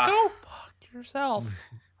milk, Ma. Go fuck yourself.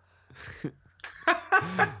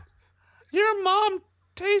 Your mom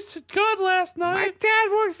tasted good last night.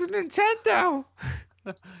 dad works at Nintendo.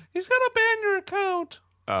 He's gonna ban your account.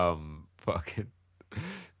 Fucking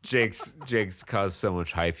Jake's caused so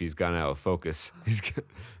much hype. He's gone out of focus.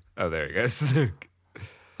 Oh, there he goes.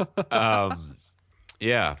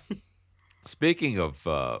 Yeah. Speaking of,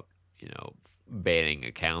 banning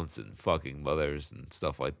accounts and fucking mothers and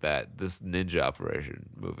stuff like that, this Ninja Operation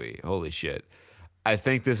movie, holy shit! I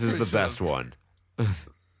think this is the best one.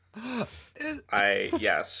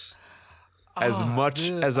 Yes. As much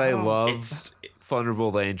as I love It's-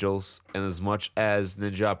 Thunderbolt Angels, and as much as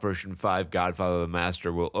Ninja Operation 5 Godfather of the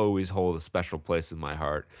Master will always hold a special place in my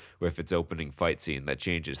heart with its opening fight scene that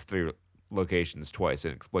changes 3 locations twice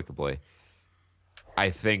inexplicably, I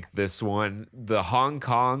think this one, the Hong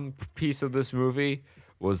Kong piece of this movie,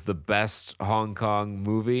 was the best Hong Kong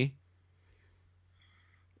movie.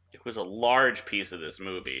 It was a large piece of this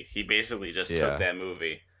movie. He basically just Yeah. took that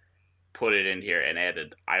movie, put it in here, and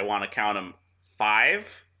added, I want to count them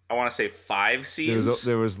 5 I want to say 5 scenes.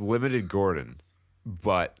 There was limited Gordon,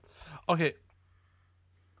 but Okay.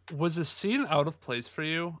 Was a scene out of place for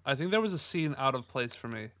you? I think there was a scene out of place for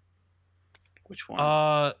me. Which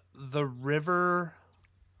one? The river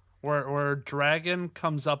where Dragon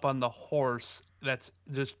comes up on the horse that's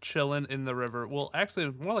just chilling in the river. Well,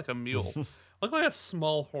 actually, more like a mule. Look like a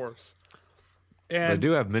small horse. And they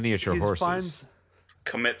do have miniature he horses.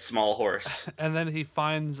 Commit small horse. And then he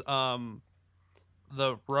finds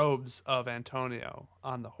the robes of Antonio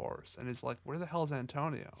on the horse, and he's like, "Where the hell's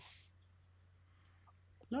Antonio?"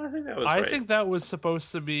 No, I think that was right. I think that was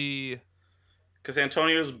supposed to be because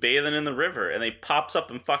Antonio's bathing in the river, and he pops up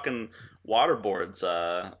and fucking waterboards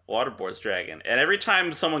Dragon. And every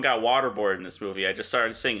time someone got waterboarded in this movie, I just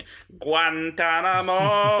started singing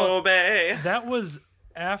Guantanamo Bay. That was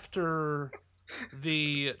after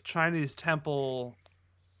the Chinese temple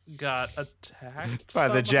got attacked By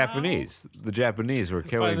the somehow? Japanese. The Japanese were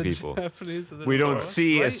killing By the people. Japanese and the We don't North,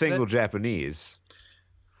 see a right? single Japanese.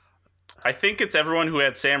 I think it's everyone who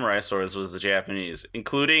had samurai swords was the Japanese,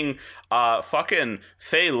 including fucking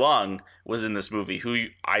Fei Lung was in this movie. Who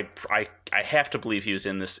I have to believe he was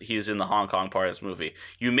in this. He was in the Hong Kong part of this movie.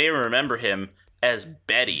 You may remember him as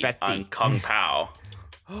Betty. On Kung Pao.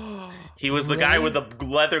 He was the guy with the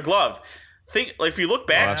leather glove. Think if you look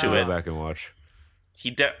back to it. Go back and watch.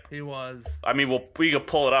 He was. I mean, we could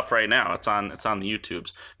pull it up right now. It's on the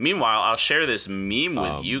YouTubes. Meanwhile, I'll share this meme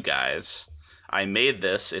with you guys. I made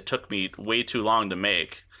this. It took me way too long to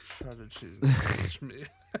make. Shredded cheese and fish me.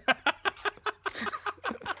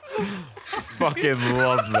 Fucking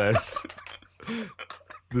love this.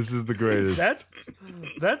 This is the greatest.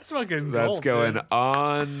 That's fucking That's gold, going dude.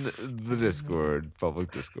 on the Discord,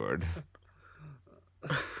 public Discord.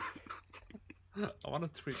 I want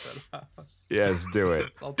to tweet that out. Yes, do it.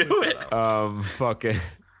 I'll Do tweet it. that out. Fucking,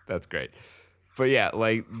 that's great. But yeah,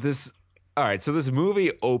 like this. All right, so this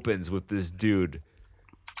movie opens with this dude,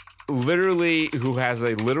 literally who has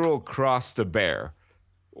a literal cross to bear,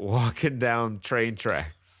 walking down train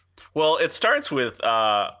tracks. Well, it starts with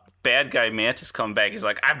bad guy Mantis coming back. He's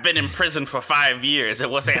like, I've been in prison for 5 years. It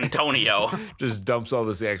was Antonio. Just dumps all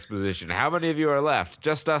this exposition. How many of you are left?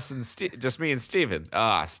 Just us and just me and Steven.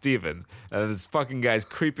 Steven. And this fucking guy's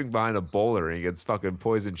creeping behind a boulder and he gets fucking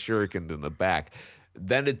poison shurikened in the back.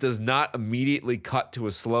 Then it does not immediately cut to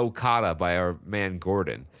a slow kata by our man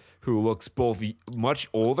Gordon, who looks both much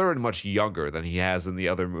older and much younger than he has in the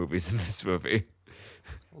other movies in this movie.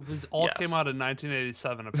 Well, this all Yes. came out in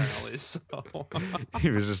 1987, apparently. So He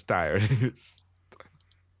was just tired.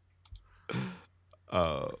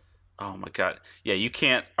 Oh my god. Yeah, you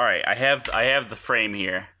can't. All right, I have the frame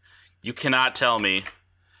here. You cannot tell me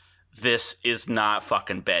this is not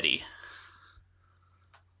fucking Betty.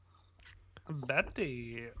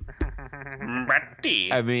 Betty.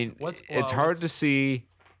 Betty. I mean, it's hard to see.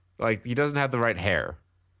 Like, he doesn't have the right hair,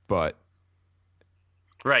 but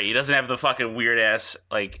Right, he doesn't have the fucking weird ass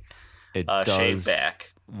like it shaved does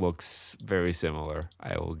back. looks very similar.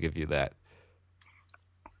 I will give you that.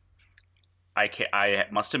 I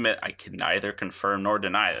must admit I can neither confirm nor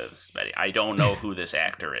deny this, Betty. I don't know who this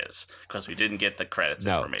actor is because we didn't get the credits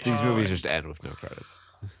No, information. these movies just end with no credits.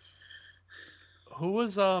 Who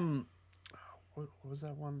was what was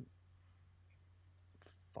that one?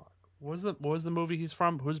 Fuck. What was the movie he's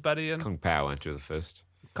from? Who's Betty in? Kung Pao, Enter the Fist.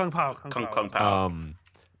 Kung Pao. Kung Pao.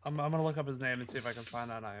 I'm gonna look up his name and see if I can find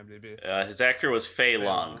it on IMDb. His actor was Fei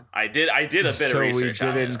Lung. I did a bit of So research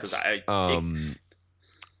on this because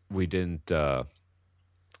we didn't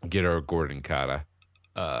get our Gordon Kata.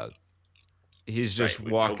 He's just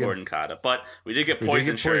walking. No Gordon Kata, but we did get We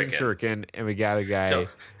poison did get Poison shuriken. Shuriken, and we got a guy No.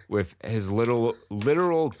 with his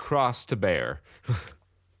literal cross to bear.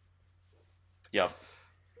 Yep.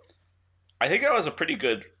 I think that was a pretty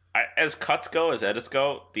good. As cuts go, as edits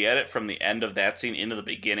go, the edit from the end of that scene into the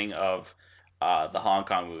beginning of the Hong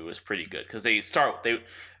Kong movie was pretty good because the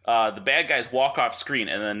bad guys walk off screen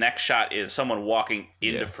and the next shot is someone walking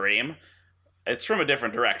into frame. It's from a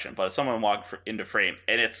different direction, but it's someone walking into frame,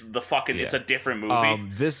 and it's it's a different movie.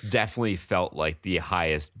 This definitely felt like the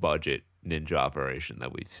highest budget ninja operation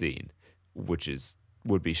that we've seen, which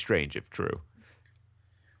would be strange if true.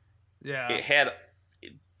 Yeah.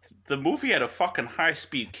 The movie had a fucking high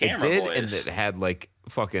speed camera. It did, boys. and it had like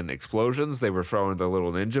fucking explosions. They were throwing their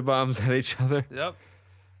little ninja bombs at each other. Yep.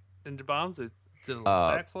 Ninja bombs. It did a little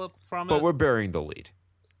backflip from But it. we're burying the lead.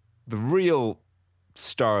 The real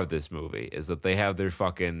star of this movie is that they have their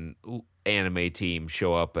fucking anime team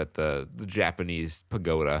show up at the Japanese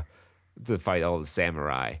pagoda to fight all the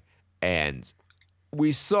samurai. And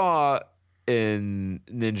we saw in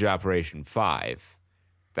Ninja Operation 5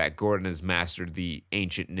 that Gordon has mastered the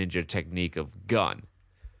ancient ninja technique of gun.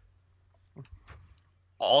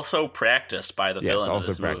 Also practiced by the villain of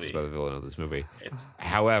this movie. Practiced by the villain of this movie.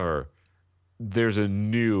 However, there's a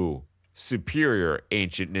new, superior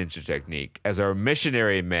ancient ninja technique. As our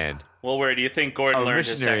missionary man, Well, where do you think Gordon learned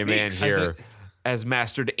his missionary man techniques? here has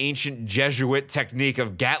mastered ancient Jesuit technique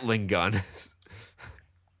of Gatling gun.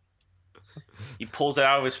 He pulls it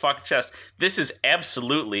out of his fucking chest. This is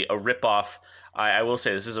absolutely a ripoff. I will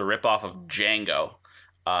say this is a ripoff of Django.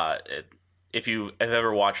 If you have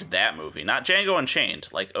ever watched that movie, not Django Unchained,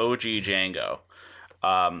 like OG Django,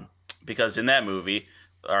 because in that movie,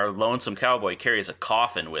 our lonesome cowboy carries a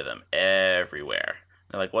coffin with him everywhere.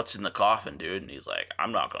 They're like, "What's in the coffin, dude?" And he's like,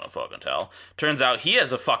 "I'm not gonna fucking tell." Turns out he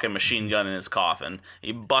has a fucking machine gun in his coffin.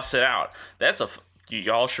 He busts it out.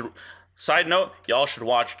 Y'all should. Side note, y'all should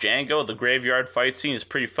watch Django. The graveyard fight scene is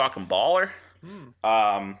pretty fucking baller.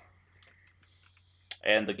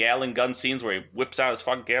 And the Gatling gun scenes where he whips out his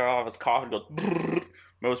fucking gun off his coffin, goes brrr,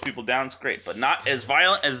 mows people down. It's great, but not as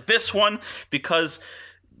violent as this one because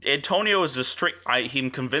Antonio is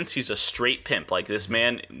I'm convinced he's a straight pimp. Like this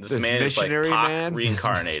man is like Pac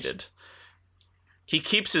reincarnated. He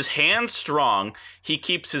keeps his hands strong. He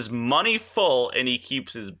keeps his money full, and he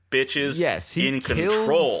keeps his bitches in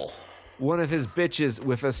control. One of his bitches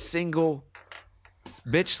with a single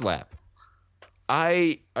bitch slap.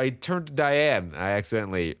 I turned to Diane. I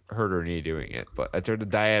accidentally hurt her knee doing it, but I turned to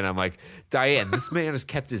Diane. I'm like, Diane, this man has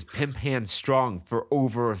kept his pimp hand strong for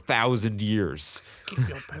over 1,000 years. Keep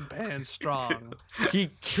your pimp hand strong.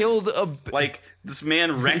 He killed like this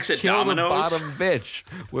man wrecks at killed dominoes. A bottom bitch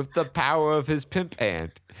with the power of his pimp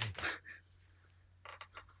hand.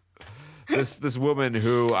 This woman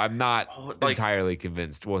who I'm not entirely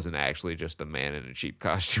convinced wasn't actually just a man in a cheap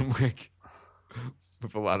costume wig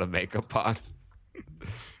with a lot of makeup on.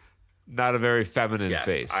 Not a very feminine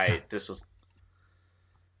face. This is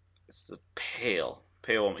a pale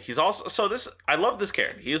woman. He's also I love this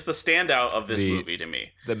character. He is the standout of this movie to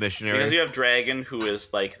me. The missionary. Because you have Dragon, who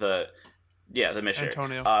is like the missionary.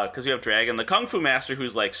 Antonio. Because you have Dragon, the Kung Fu Master,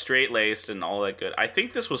 who's like straight-laced and all that good. I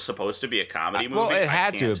think this was supposed to be a comedy movie. Well, it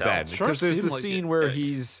had to have been. Sure Because there's the seemed like scene it. where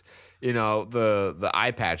he's, the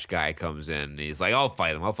eye patch guy comes in and he's like, I'll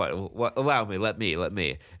fight him. Allow me, let me.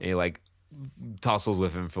 And he like tussles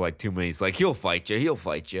with him for like 2 minutes. Like, he'll fight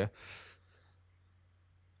you.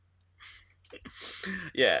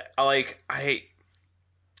 Yeah,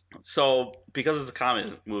 so because it's a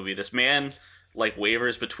comedy movie, this man like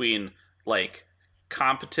wavers between like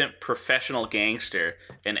competent professional gangster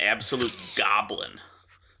and absolute goblin.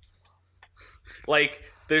 Like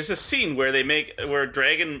there's a scene where where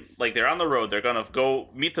Dragon, like they're on the road, they're gonna go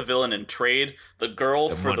meet the villain and trade the girl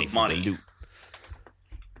for the money.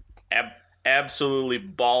 Absolutely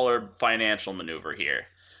baller financial maneuver here.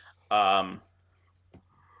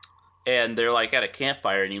 And they're like at a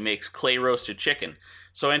campfire and he makes clay roasted chicken.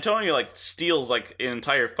 So Antonio like steals like an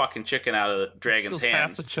entire fucking chicken out of the Dragon's Steals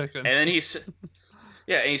hands. half the chicken. And then he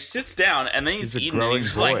sits down and then he's a eating it. growing And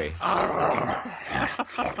he's boy.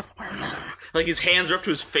 like his hands are up to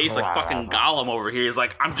his face like fucking Gollum over here. He's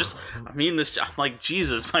like, I'm eating this. I'm like,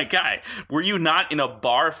 Jesus, my guy, were you not in a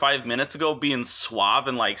bar 5 minutes ago being suave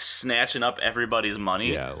and like snatching up everybody's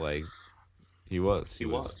money? Yeah, like he was. He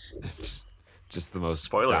was. Just the most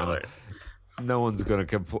Spoiler dominant. alert. No one's gonna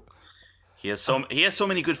complain. He has so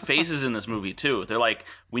many good faces in this movie too. They're like,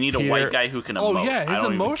 we need a white guy who can emote. Oh yeah, I his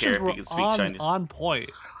don't emotions even care were if he can speak Chinese. on point.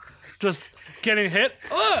 Just getting hit.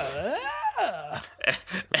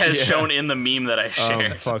 As shown in the meme that I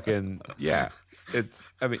shared.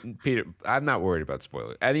 I mean, Peter, I'm not worried about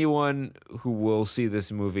spoilers. Anyone who will see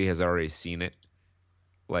this movie has already seen it.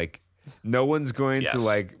 Like, no one's going to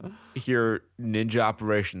like hear Ninja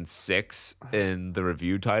Operation 6 in the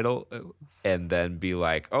review title and then be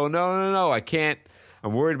like, oh no, I can't.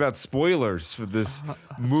 I'm worried about spoilers for this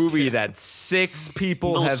movie that 6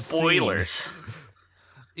 people have spoilers. seen.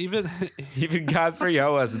 Even Godfrey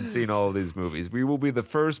Ho hasn't seen all of these movies. We will be the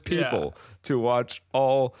first people to watch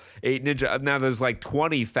all 8 Ninja. Now there's like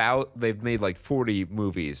 20,000. They've made like 40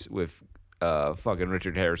 movies with fucking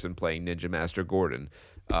Richard Harrison playing Ninja Master Gordon.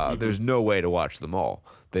 There's no way to watch them all.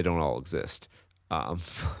 They don't all exist. at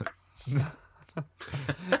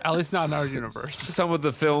least not in our universe. Some of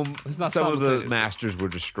the masters were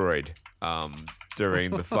destroyed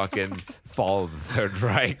during the fucking fall of the Third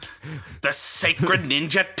Reich. The sacred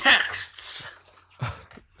ninja texts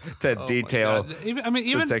that detail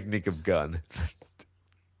even the technique of gun.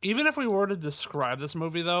 Even if we were to describe this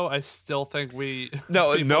movie, though, I still think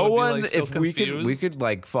no one. Be, like, so if we could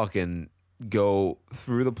like fucking go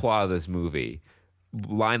through the plot of this movie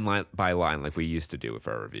line by line like we used to do with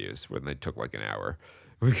our reviews when they took like an hour.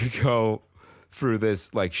 We could go through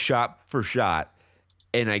this like shot for shot,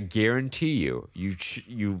 and I guarantee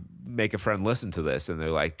you make a friend listen to this, and they're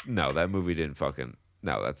like, no, that movie didn't fucking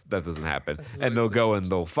that doesn't happen, and they'll go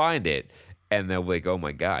and they'll find it, and they'll be like, oh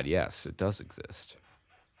my god, yes, it does exist.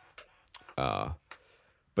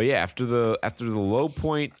 But yeah, after the low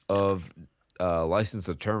point of License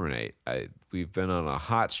to Terminate, we've been on a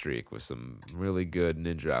hot streak with some really good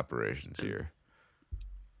ninja operations here.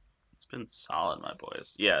 It's been solid, my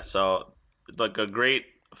boys. Yeah, so like a great,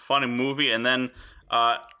 funny movie, and then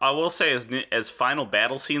I will say, as final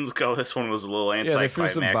battle scenes go, this one was a little anticlimactic. Yeah,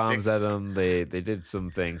 they threw some bombs at him. They did some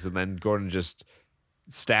things, and then Gordon just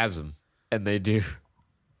stabs him, and they do.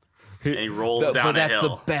 And he rolls down a hill. But that's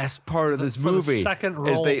the best part of this movie. The second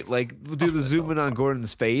roll. Is they like do the zoom in on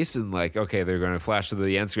Gordon's face, and like, okay, they're going to flash to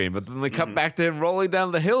the end screen, but then they cut back to him rolling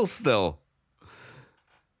down the hill still.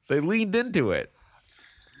 They leaned into it.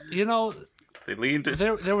 You know, they leaned in.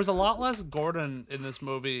 There was a lot less Gordon in this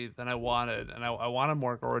movie than I wanted, and I wanted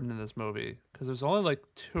more Gordon in this movie because there's only like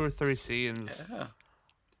 2 or 3 scenes. Yeah.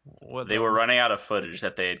 They were running out of footage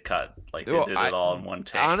that they had cut. Like they did it all in one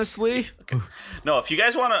take. Honestly, okay. No. If you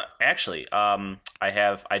guys want to, actually,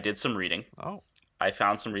 I did some reading. Oh, I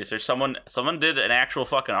found some research. Someone did an actual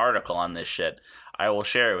fucking article on this shit. I will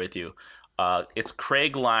share it with you. It's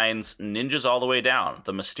Craig Lyne's "Ninjas All the Way Down: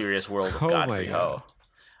 The Mysterious World of Godfrey Ho."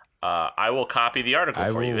 I will copy the article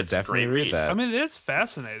for you. It's a great read. That. I mean, it's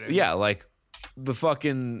fascinating. Yeah, like the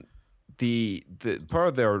fucking. The part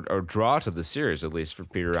of their draw to the series, at least for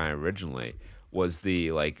Peter and I originally, was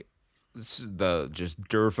the just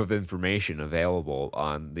dearth of information available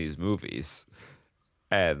on these movies,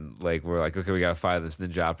 and like we're like, okay, we gotta find this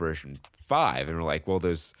Ninja Operation 5, and we're like, well,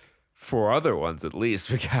 there's 4 other ones at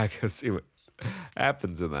least. We gotta go see what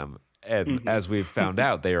happens in them, and as we've found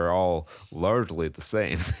out, they are all largely the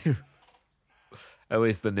same. At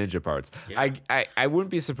least the ninja parts. Yeah. I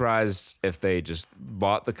wouldn't be surprised if they just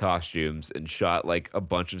bought the costumes and shot like a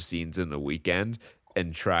bunch of scenes in a weekend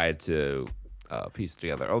and tried to piece it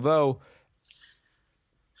together. Although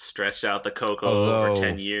stretched out the Coco over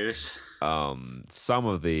 10 years. Some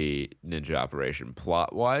of the Ninja Operation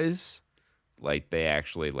plot wise, like they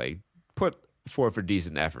actually like put forth a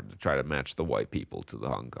decent effort to try to match the white people to the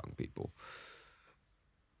Hong Kong people.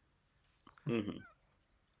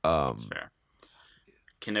 That's fair.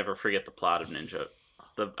 Can never forget the plot of Ninja.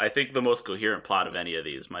 I think the most coherent plot of any of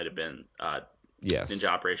these might have been Ninja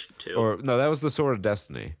Operation 2. Or no, that was the Sword of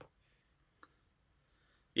Destiny.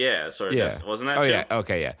 Yeah, Sword of Destiny. Wasn't that 2? Yeah,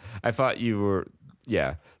 okay, yeah. I thought you were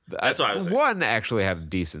That's what I was saying. One actually had a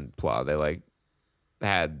decent plot. They like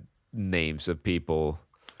had names of people.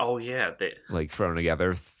 Oh yeah, they like thrown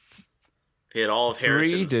together. They had all of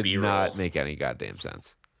Harrison's 3 did B-roll. not make any goddamn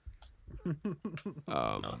sense.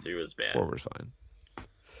 No, 3 was bad. 4 was fine.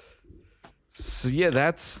 So yeah,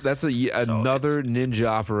 that's another ninja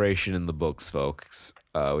operation in the books, folks.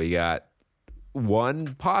 We got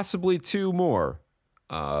 1, possibly 2 more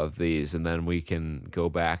of these, and then we can go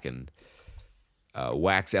back and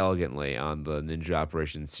wax elegantly on the Ninja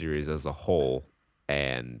Operation series as a whole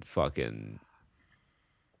and fucking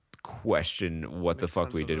question what the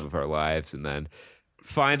fuck we did with our lives, and then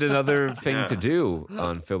find another thing to do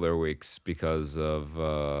on filler weeks because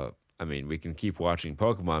of I mean, we can keep watching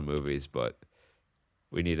Pokemon movies, but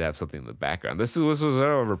we need to have something in the background. This was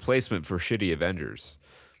our replacement for shitty Avengers.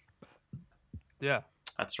 Yeah.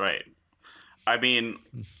 That's right. I mean,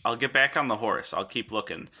 I'll get back on the horse. I'll keep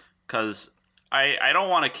looking because I don't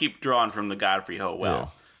want to keep drawing from the Godfrey Ho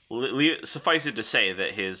well. Yeah. Suffice it to say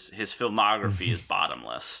that his filmography is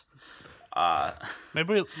bottomless.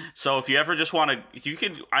 Maybe. So if you ever just want to, you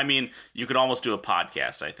could almost do a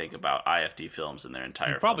podcast, I think, about IFD films and their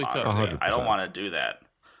entire filmography. Could. I don't want to do that.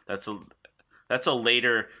 That's a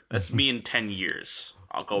later. That's me in 10 years.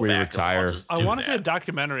 I'll go back. Retire. And I'll just do I want to that. see a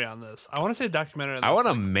documentary on this. I want to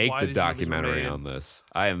make the documentary on this.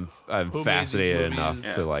 I'm fascinated enough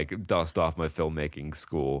to like dust off my filmmaking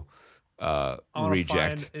school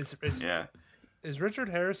reject. Is Richard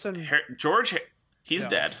Harrison George? He's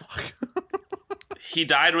dead. He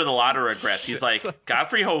died with a lot of regrets. He's like,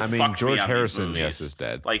 Godfrey Ho fucked George me on Harrison, these movies. yes, is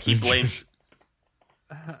dead. Like he blames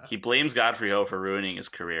Godfrey Ho for ruining his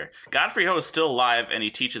career. Godfrey Ho is still alive and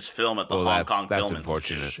he teaches film at the Hong Kong Film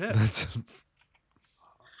unfortunate. Institute.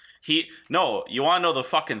 You want to know the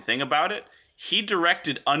fucking thing about it? He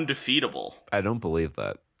directed Undefeatable. I don't believe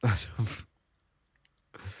that.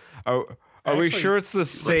 Are we sure it's the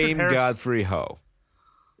same Godfrey Ho?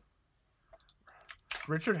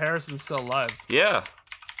 Richard Harrison's still alive. Yeah.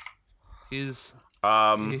 He's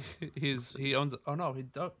He owns. Oh no, he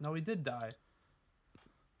don't. No, he did die.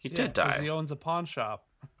 He did die. He owns a pawn shop.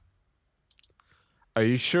 Are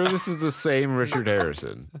you sure this is the same Richard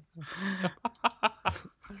Harrison?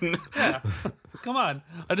 Yeah. Come on.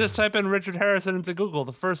 I just type in Richard Harrison into Google.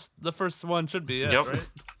 The first one should be it, Yep. right?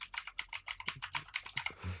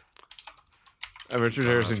 Richard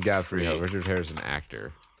Harrison Godfrey Ho. Richard Harrison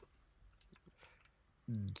actor.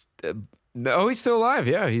 No, he's still alive.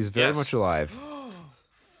 Yeah, he's very much alive.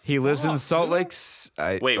 He lives in Salt Lake. Richard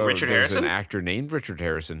Harrison? There's an actor named Richard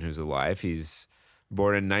Harrison who's alive. He's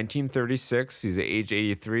born in 1936. He's age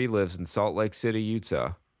 83. Lives in Salt Lake City,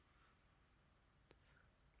 Utah.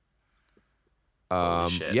 Holy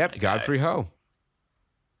shit, Yep, that Godfrey guy. Ho.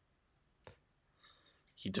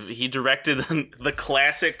 He directed the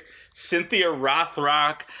classic Cynthia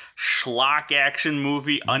Rothrock schlock action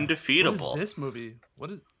movie Undefeatable. What is this movie?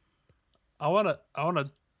 What is? I wanna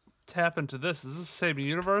tap into this. Is this the same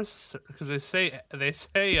universe? Because they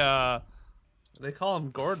call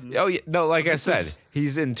him Gordon. Oh yeah, no, like I said,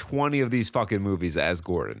 he's in 20 of these fucking movies as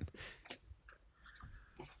Gordon.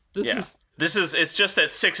 It's just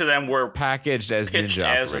that 6 of them were Packaged as pitched Ninja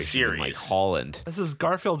as a Operation in, like series. Holland. This is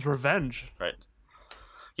Garfield's Revenge. right.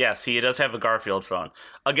 Yes, he does have a Garfield phone.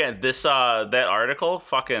 Again, this that article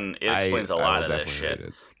fucking it explains a lot of this definitely shit. read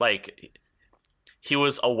it. Like he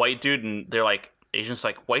was a white dude, and they're like Asians,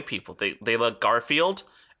 like white people. They look Garfield,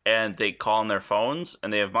 and they call on their phones,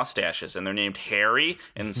 and they have mustaches, and they're named Harry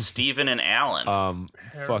and Steven and Alan.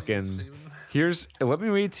 Let me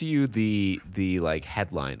read to you the like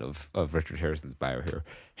headline of Richard Harrison's bio here.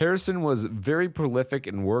 Harrison was very prolific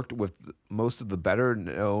and worked with most of the better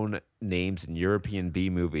known names in European B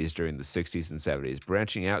movies during the 60s and 70s,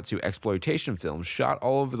 branching out to exploitation films shot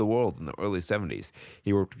all over the world in the early 70s.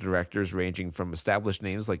 He worked with directors ranging from established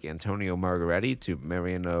names like Antonio Margheriti to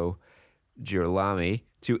Mariano Girolami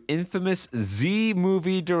to infamous Z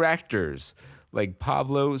movie directors like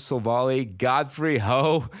Pablo Solvali, Godfrey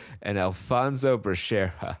Ho, and Alfonso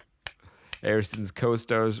Brachera. Harrison's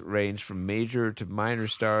co-stars ranged from major to minor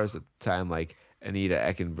stars at the time, like Anita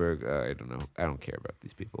Eckenberg. I don't know. I don't care about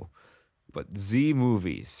these people. But Z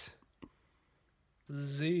movies.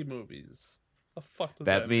 Z movies. The fuck does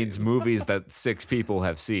That means mean? movies that 6 people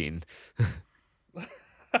have seen.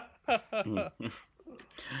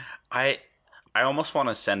 I almost want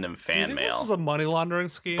to send him Do you fan think mail, This is a money laundering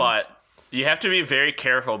scheme. but you have to be very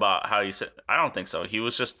careful about how you say. I don't think so. He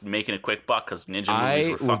was just making a quick buck because ninja movies I were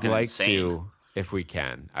would fucking like insane. to, if we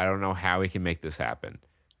can. I don't know how we can make this happen,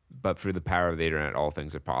 but through the power of the internet, all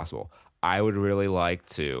things are possible. I would really like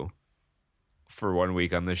to, for 1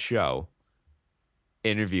 week on this show,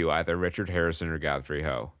 interview either Richard Harrison or Godfrey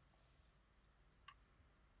Ho.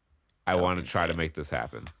 I want to try to make this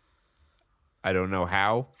happen. I don't know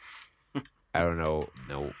how. I don't know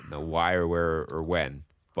why or where or when,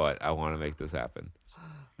 but I want to make this happen.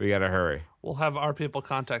 We got to hurry. We'll have our people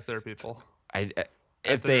contact their people. If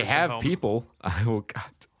the they nursing have home. people,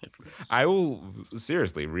 I will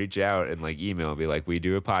seriously reach out and like email and be like, we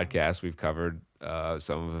do a podcast. We've covered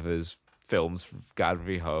some of his films,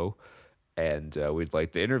 Godfrey Ho, and we'd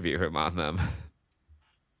like to interview him on them.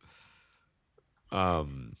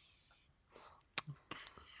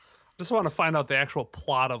 Just want to find out the actual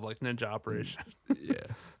plot of like Ninja Operation. Yeah.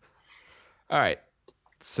 All right.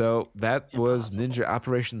 So that was Ninja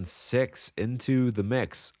Operation 6 into the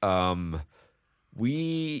mix.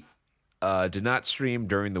 We did not stream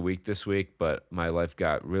during the week this week, but my life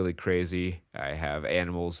got really crazy. I have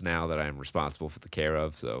animals now that I'm responsible for the care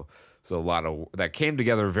of, so a lot of that came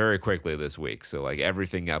together very quickly this week. So like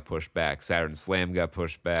everything got pushed back. Saturn Slam got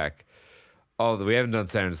pushed back. We haven't done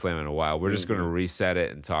Saturn Slam in a while. We're just going to reset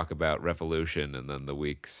it and talk about Revolution and then the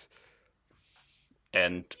weeks.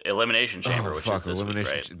 And Elimination Chamber, which is this week,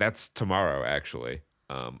 right? That's tomorrow, actually.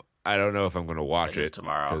 I don't know if I'm going to watch It is it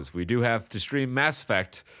tomorrow. because we do have to stream Mass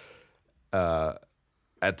Effect at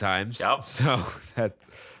times. Yep. So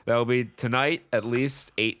that'll be tonight at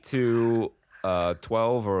least 8 to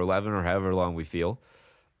 12 or 11 or however long we feel.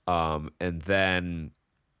 And then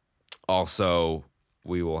also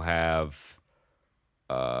we will have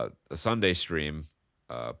a Sunday stream,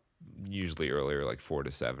 usually earlier, like 4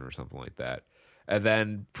 to 7 or something like that. And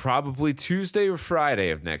then probably Tuesday or Friday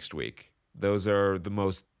of next week. Those are the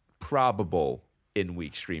most probable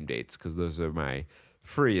in-week stream dates because those are my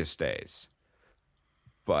freest days.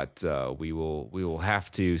 But we will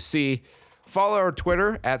have to see. Follow our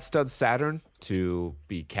Twitter at StudSaturn to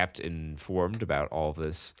be kept informed about all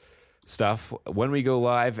this stuff. When we go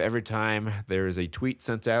live, every time there is a tweet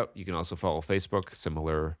sent out. You can also follow Facebook,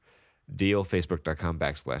 similar deal,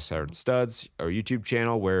 facebook.com/SaturnStuds, our YouTube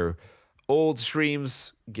channel where old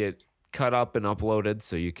streams get cut up and uploaded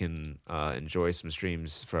so you can enjoy some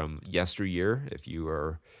streams from yesteryear if you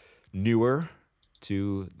are newer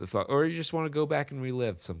to or you just want to go back and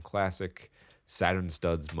relive some classic Saturn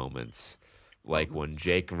Studs moments, like when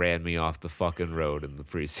Jake ran me off the fucking road in the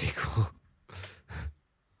pre-sequel.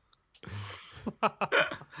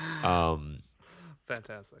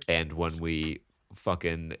 Fantastic. And when we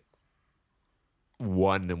fucking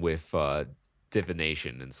won with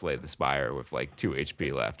divination and slay the spire with like 2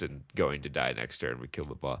 HP left and going to die next turn, we killed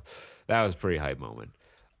the boss. That was a pretty hype moment.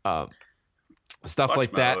 Stuff Clutch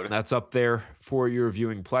like mode. that, that's up there for your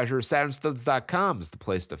viewing pleasure. SaturnStuds.com is the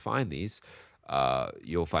place to find these.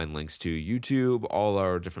 You'll find links to YouTube, all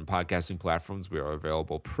our different podcasting platforms. We are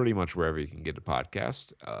available pretty much wherever you can get a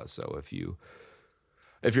podcast. So if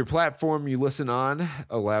your platform you listen on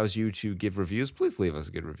allows you to give reviews, please leave us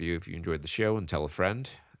a good review if you enjoyed the show, and tell a friend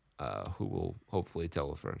who will hopefully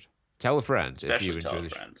tell a friend. Tell a friend if Especially you tell enjoy a the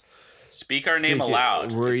show. friend. Speak our name aloud.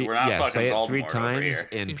 'Cause we're not fucking say it 3 Voldemort over times,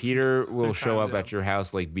 here. and Peter will 3 show times, up at your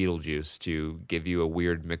house like Beetlejuice to give you a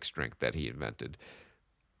weird mixed drink that he invented.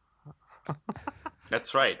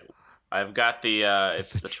 That's right. I've got the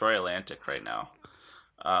it's the Troy Atlantic right now.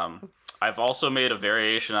 I've also made a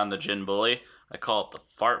variation on the Gin Bully. I call it the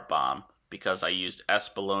Fart Bomb because I used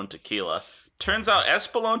Espolón tequila. Turns out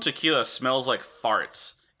Espolón tequila smells like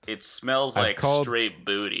farts. It smells like straight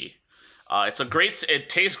booty. It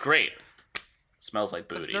tastes great. Smells like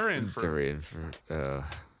booty. Durian. All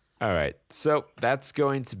right, so that's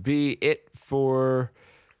going to be it for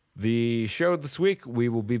the show this week. We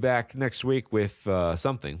will be back next week with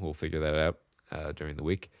something. We'll figure that out during the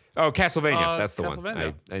week. Oh, Castlevania. That's the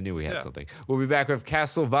one. I knew we had something. We'll be back with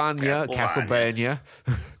Castlevania.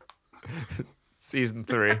 Season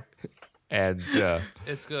 3. And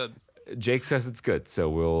It's good. Jake says it's good, so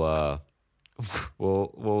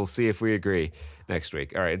we'll see if we agree next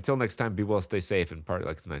week. All right, until next time, be well, stay safe, and party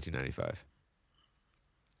like it's 1995.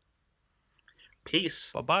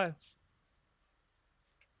 Peace. Bye-bye.